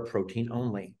entrees that are protein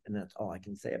only. And that's all I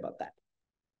can say about that.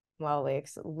 Well, we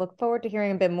look forward to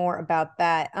hearing a bit more about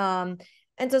that.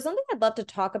 And so something I'd love to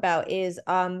talk about is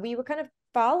we were kind of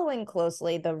following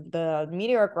closely the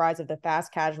meteoric rise of the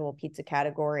fast casual pizza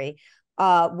category,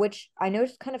 which I know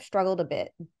kind of struggled a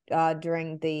bit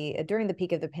during the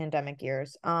peak of the pandemic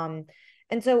years.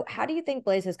 And so how do you think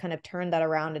Blaze has kind of turned that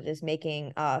around and is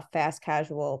making fast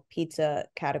casual pizza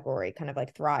category kind of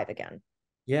like thrive again?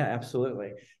 Yeah,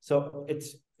 absolutely. So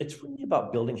it's really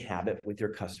about building habit with your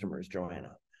customers,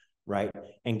 Joanna, right?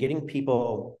 And getting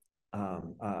people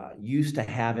used to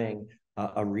having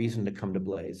a reason to come to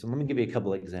Blaze. And let me give you a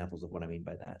couple of examples of what I mean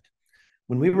by that.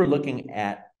 When we were looking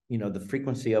at the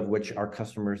frequency of which our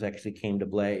customers actually came to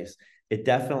Blaze, it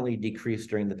definitely decreased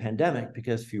during the pandemic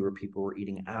because fewer people were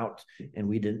eating out, and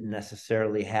we didn't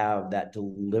necessarily have that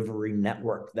delivery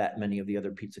network that many of the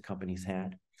other pizza companies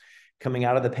had. Coming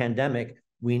out of the pandemic,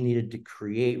 we needed to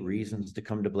create reasons to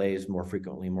come to Blaze more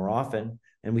frequently, more often.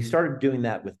 And we started doing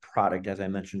that with product, as I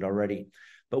mentioned already.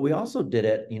 But we also did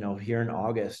it, here in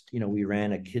August, we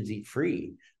ran a Kids Eat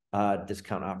Free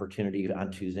discount opportunity on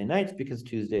Tuesday nights, because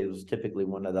Tuesday was typically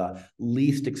one of the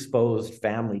least exposed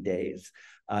family days,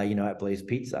 at Blaze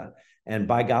Pizza. And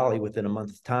by golly, within a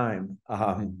month's time,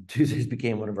 Tuesdays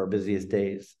became one of our busiest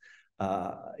days,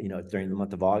 during the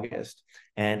month of August.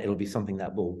 And it'll be something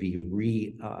that will be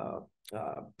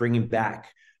bringing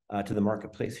back to the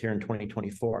marketplace here in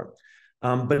 2024.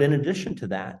 But in addition to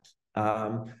that,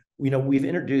 we've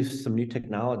introduced some new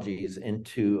technologies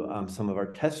into some of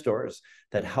our test stores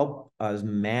that help us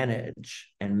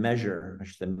manage and measure,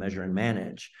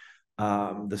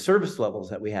 the service levels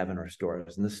that we have in our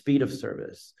stores and the speed of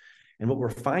service. And what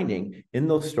we're finding in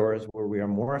those stores where we are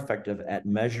more effective at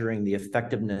measuring the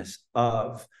effectiveness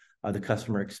of the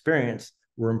customer experience,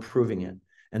 we're improving it.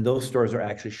 And those stores are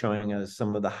actually showing us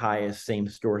some of the highest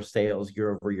same-store sales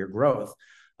year-over-year growth.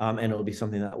 And it'll be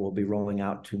something that we'll be rolling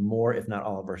out to more, if not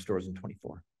all, of our stores in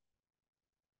 24.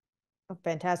 Oh,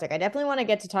 fantastic. I definitely want to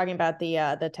get to talking about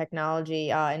the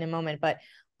technology in a moment, but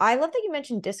I love that you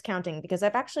mentioned discounting, because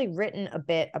I've actually written a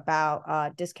bit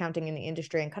about discounting in the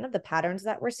industry and kind of the patterns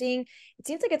that we're seeing. It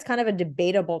seems like it's kind of a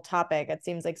debatable topic. It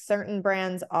seems like certain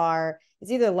brands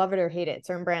it's either love it or hate it.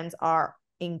 Certain brands are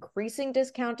increasing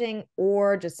discounting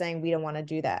or just saying we don't want to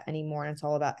do that anymore, and it's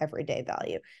all about everyday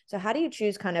value. So how do you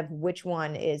choose kind of which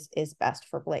one is best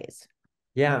for Blaze?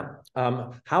 Yeah.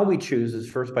 How we choose is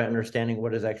first by understanding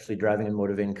what is actually driving and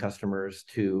motivating customers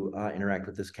to interact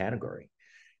with this category.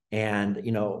 And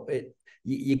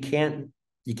you can't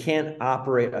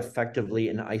operate effectively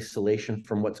in isolation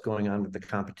from what's going on with the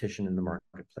competition in the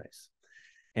marketplace.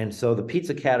 And so the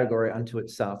pizza category unto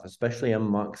itself, especially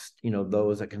amongst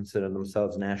those that consider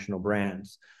themselves national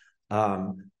brands,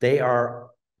 they are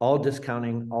all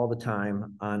discounting all the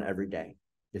time on every day,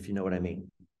 if you know what I mean.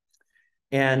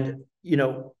 And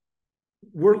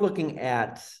we're looking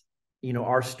at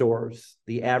our stores.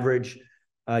 The average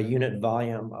unit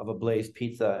volume of a Blaze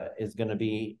pizza is going to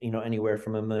be anywhere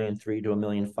from 1.3 million to 1.5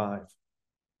 million.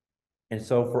 And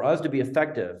so for us to be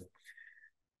effective,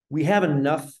 we have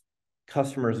enough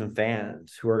customers and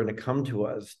fans who are going to come to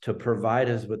us to provide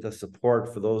us with the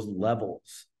support for those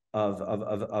levels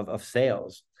of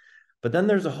sales. But then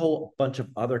there's a whole bunch of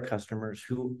other customers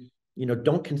who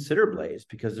don't consider Blaze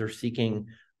because they're seeking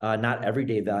not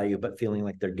everyday value, but feeling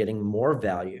like they're getting more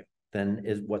value than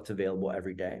is what's available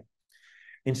every day.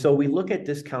 And so we look at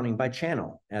discounting by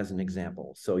channel as an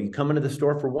example. So you come into the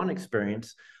store for one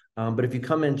experience, but if you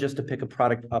come in just to pick a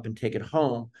product up and take it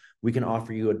home, we can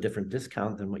offer you a different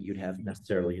discount than what you'd have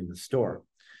necessarily in the store.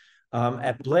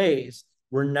 At Blaze,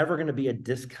 we're never going to be a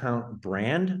discount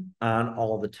brand on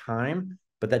all the time,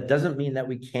 but that doesn't mean that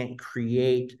we can't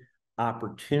create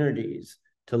opportunities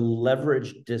to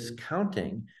leverage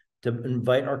discounting to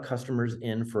invite our customers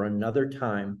in for another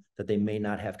time that they may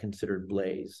not have considered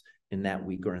Blaze in that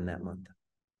week or in that month.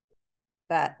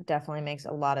 That definitely makes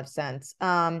a lot of sense.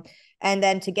 And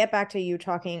then to get back to you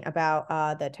talking about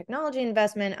the technology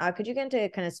investment, could you get into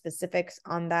kind of specifics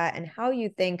on that and how you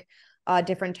think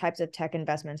different types of tech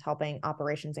investments helping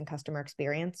operations and customer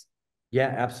experience?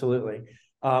 Yeah, absolutely.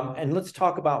 And let's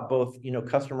talk about both,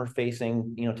 customer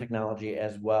facing, technology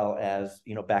as well as,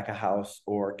 back of house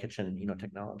or kitchen,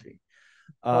 technology.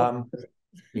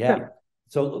 Yeah.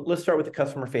 So let's start with the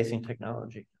customer facing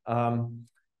technology.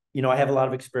 I have a lot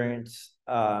of experience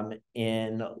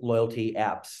in loyalty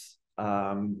apps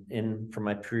from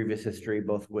my previous history,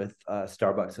 both with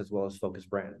Starbucks as well as Focus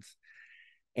Brands.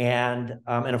 And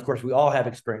of course, we all have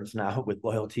experience now with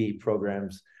loyalty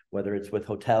programs, whether it's with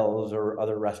hotels or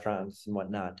other restaurants and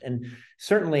whatnot. And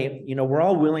certainly, we're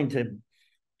all willing to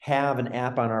have an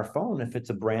app on our phone if it's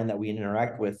a brand that we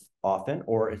interact with often,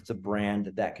 or it's a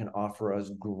brand that can offer us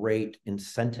great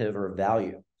incentive or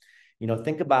value.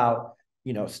 Think about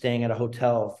staying at a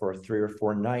hotel for 3 or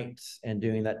 4 nights and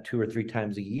doing that 2 or 3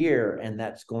 times a year, and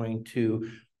that's going to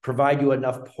provide you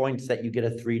enough points that you get a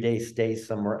 3-day stay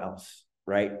somewhere else,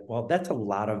 right? Well, that's a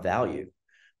lot of value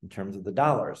in terms of the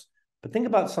dollars. But think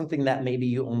about something that maybe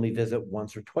you only visit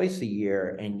once or twice a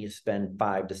year and you spend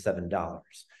 $5 to $7.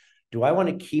 Do I want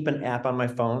to keep an app on my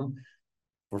phone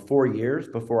for 4 years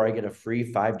before I get a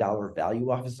free $5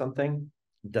 value off of something?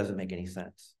 It doesn't make any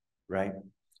sense, right?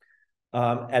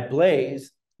 At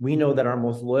Blaze, we know that our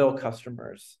most loyal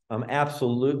customers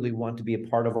absolutely want to be a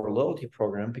part of our loyalty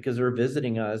program because they're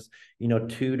visiting us,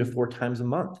 2 to 4 times a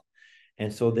month.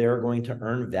 And so they're going to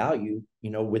earn value,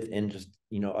 within just,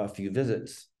 a few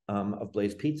visits of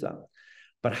Blaze Pizza.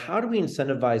 But how do we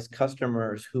incentivize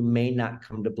customers who may not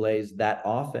come to Blaze that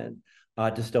often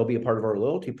to still be a part of our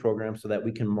loyalty program so that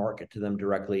we can market to them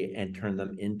directly and turn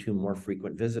them into more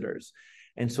frequent visitors?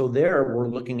 And so there, we're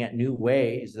looking at new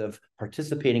ways of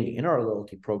participating in our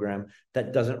loyalty program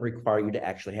that doesn't require you to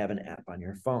actually have an app on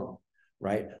your phone,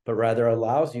 right? But rather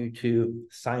allows you to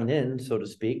sign in, so to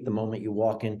speak, the moment you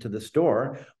walk into the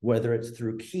store, whether it's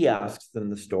through kiosks in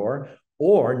the store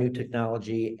or new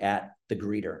technology at the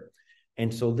greeter.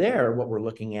 And so there, what we're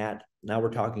looking at, now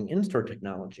we're talking in-store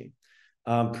technology.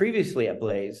 Previously at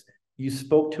Blaze, you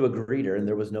spoke to a greeter and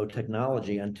there was no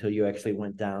technology until you actually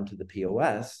went down to the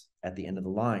POS at the end of the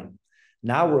line.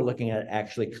 Now we're looking at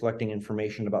actually collecting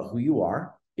information about who you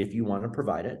are, if you want to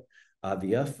provide it,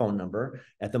 via phone number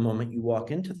at the moment you walk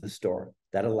into the store.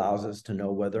 That allows us to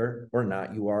know whether or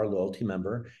not you are a loyalty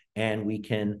member, and we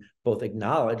can both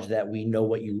acknowledge that we know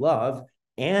what you love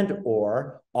and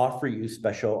or offer you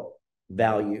special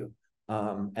value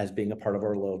as being a part of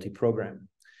our loyalty program.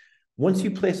 Once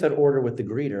you place that order with the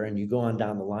greeter and you go on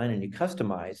down the line and you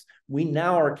customize, we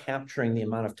now are capturing the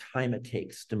amount of time it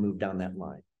takes to move down that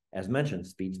line. As mentioned,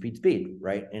 speed, speed, speed,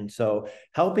 right? And so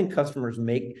helping customers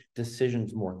make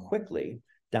decisions more quickly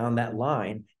down that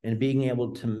line and being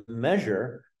able to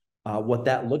measure what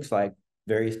that looks like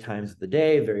various times of the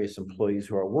day, various employees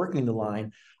who are working the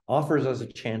line, offers us a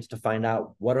chance to find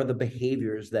out what are the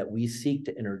behaviors that we seek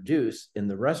to introduce in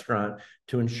the restaurant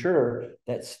to ensure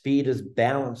that speed is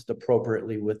balanced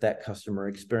appropriately with that customer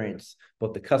experience,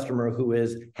 both the customer who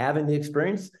is having the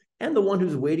experience and the one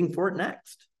who's waiting for it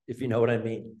next, if you know what I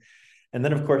mean. And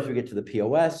then, of course, we get to the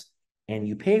POS and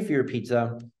you pay for your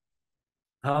pizza.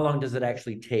 How long does it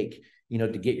actually take, to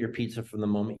get your pizza from the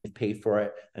moment you pay for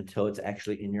it until it's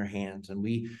actually in your hands? And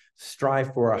we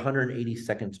strive for 180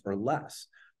 seconds or less.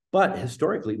 But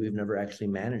historically, we've never actually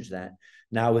managed that.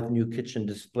 Now with new kitchen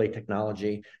display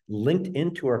technology linked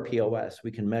into our POS,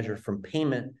 we can measure from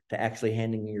payment to actually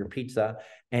handing you your pizza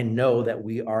and know that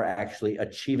we are actually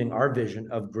achieving our vision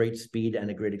of great speed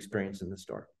and a great experience in the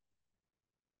store.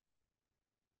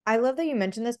 I love that you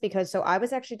mentioned this because I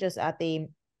was actually just at the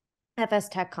FS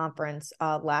Tech conference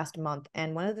last month,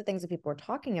 and one of the things that people were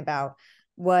talking about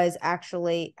was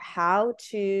actually how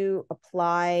to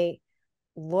apply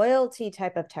loyalty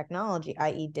type of technology,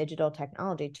 i.e. digital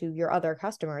technology, to your other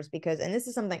customers, because, and this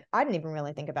is something I didn't even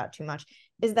really think about too much,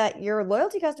 is that your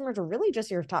loyalty customers are really just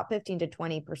your top 15 to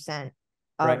 20%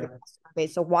 of your customer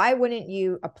base. So why wouldn't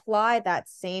you apply that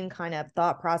same kind of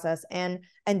thought process and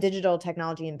digital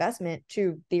technology investment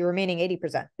to the remaining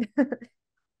 80%?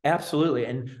 Absolutely.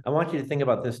 And I want you to think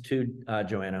about this too,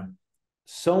 Joanna.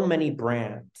 So many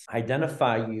brands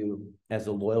identify you as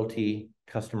a loyalty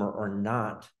customer or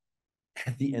not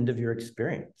at the end of your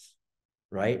experience,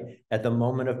 right? At the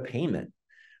moment of payment,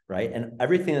 right? And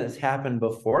everything that's happened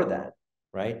before that,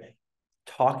 right?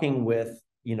 Talking with,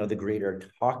 the greeter,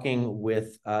 talking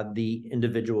with the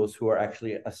individuals who are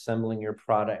actually assembling your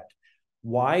product.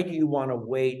 Why do you want to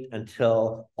wait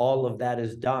until all of that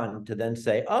is done to then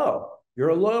say, oh, you're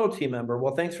a loyalty member.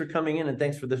 Well, thanks for coming in and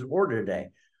thanks for this order today.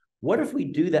 What if we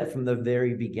do that from the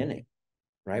very beginning,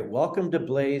 right? Welcome to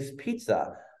Blaze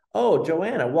Pizza. Oh,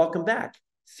 Joanna, welcome back.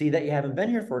 See that you haven't been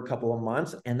here for a couple of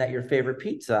months and that your favorite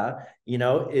pizza,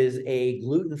 is a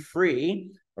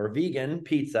gluten-free or vegan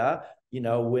pizza,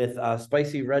 with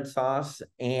spicy red sauce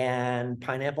and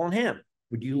pineapple and ham.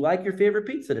 Would you like your favorite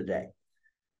pizza today?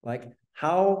 Like,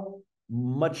 how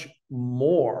much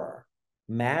more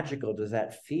magical does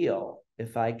that feel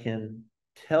if I can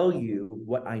tell you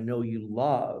what I know you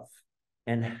love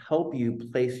and help you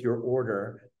place your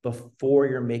order before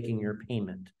you're making your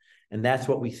payment? And that's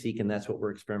what we seek, and that's what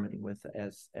we're experimenting with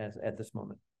as at this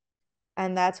moment.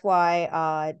 And that's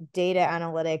why data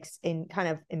analytics in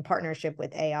partnership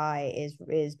with AI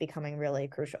is becoming really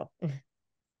crucial.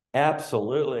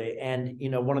 Absolutely. And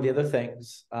one of the other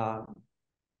things,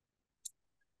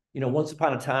 once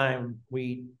upon a time,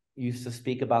 we used to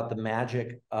speak about the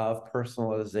magic of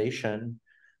personalization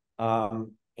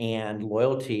and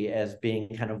loyalty as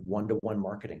being kind of one-to-one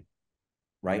marketing,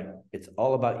 right? It's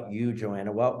all about you,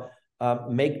 Joanna. Well,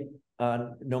 make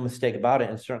no mistake about it,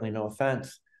 and certainly no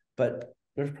offense, but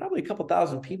there's probably a couple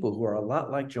thousand people who are a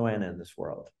lot like Joanna in this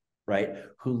world, right?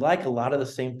 Who like a lot of the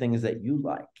same things that you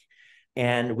like.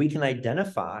 And we can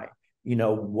identify,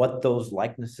 what those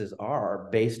likenesses are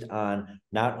based on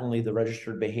not only the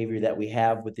registered behavior that we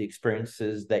have with the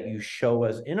experiences that you show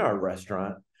us in our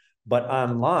restaurant, but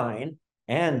online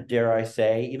and, dare I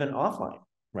say, even offline,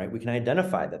 right? We can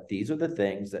identify that these are the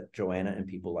things that Joanna and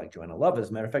people like Joanna love.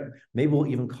 As a matter of fact, maybe we'll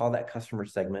even call that customer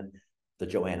segment the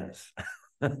Joannas.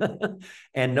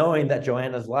 And knowing that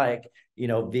Joanna's like,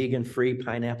 vegan-free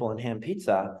pineapple and ham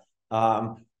pizza,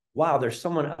 wow, there's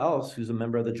someone else who's a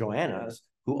member of the Joannas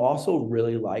who also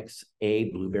really likes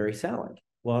a blueberry salad.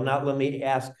 Well, now let me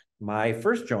ask my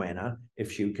first Joanna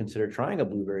if she would consider trying a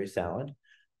blueberry salad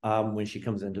when she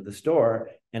comes into the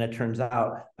store. And it turns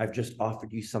out I've just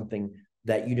offered you something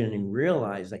that you didn't even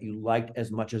realize that you liked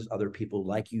as much as other people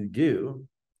like you do.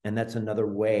 And that's another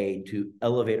way to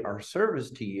elevate our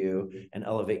service to you and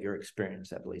elevate your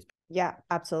experience at Blaze. Yeah,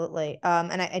 absolutely.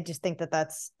 And I just think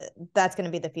that's going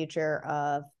to be the future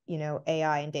of,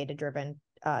 AI and data-driven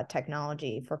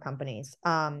technology for companies.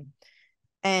 So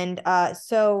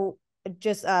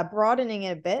just broadening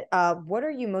it a bit, what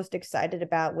are you most excited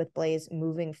about with Blaze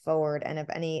moving forward? And if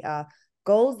any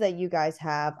goals that you guys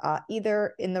have,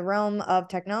 either in the realm of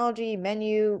technology,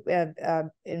 menu,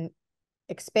 in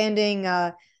expanding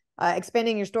your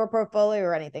store portfolio,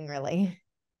 or anything really?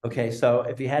 Okay, so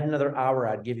if you had another hour,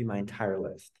 I'd give you my entire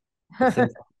list.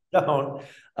 Since don't,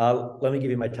 let me give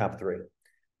you my top three.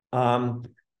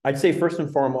 I'd say first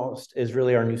and foremost is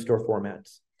really our new store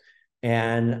formats.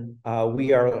 And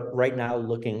we are right now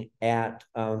looking at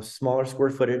smaller square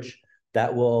footage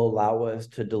that will allow us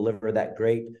to deliver that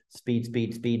great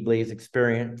speed Blaze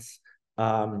experience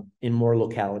in more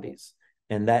localities.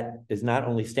 And that is not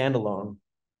only standalone,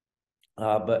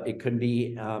 but it could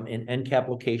be in end cap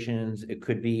locations. It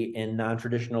could be in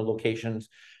non-traditional locations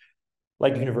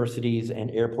like universities and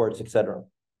airports, et cetera.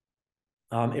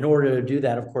 In order to do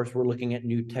that, of course, we're looking at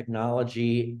new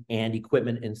technology and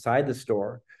equipment inside the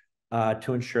store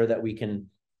to ensure that we can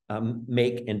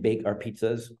make and bake our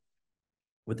pizzas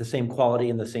with the same quality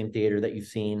and the same theater that you've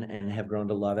seen and have grown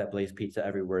to love at Blaze Pizza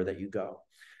everywhere that you go.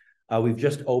 We've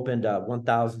just opened a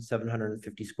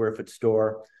 1,750 square foot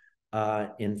store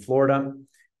in Florida.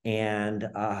 And,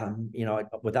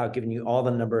 without giving you all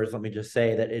the numbers, let me just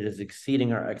say that it is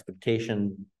exceeding our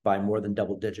expectation by more than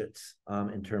double digits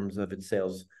in terms of its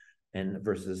sales and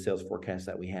versus the sales forecast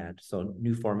that we had. So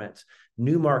new formats,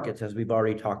 new markets, as we've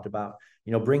already talked about,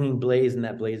 bringing Blaze and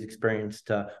that Blaze experience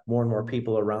to more and more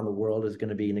people around the world is going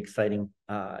to be an exciting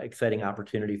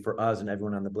opportunity for us and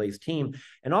everyone on the Blaze team.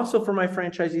 And also for my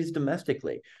franchisees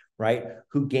domestically, right?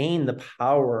 Who gain the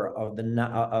power of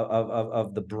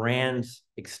the brand's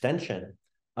extension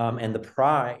and the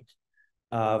pride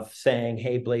of saying,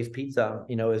 hey, Blaze Pizza,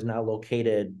 is now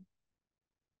located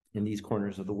in these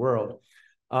corners of the world.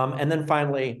 And then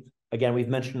finally, again, we've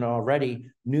mentioned already,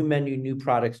 new menu, new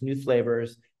products, new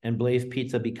flavors, and Blaze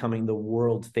Pizza becoming the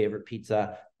world's favorite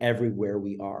pizza everywhere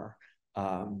we are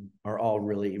all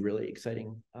really, really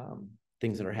exciting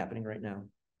things that are happening right now.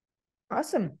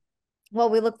 Awesome. Well,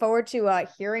 we look forward to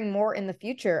hearing more in the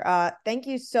future. Thank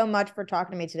you so much for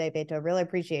talking to me today, Beto. Really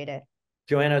appreciate it.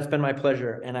 Joanna, it's been my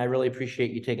pleasure, and I really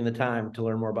appreciate you taking the time to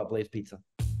learn more about Blaze Pizza.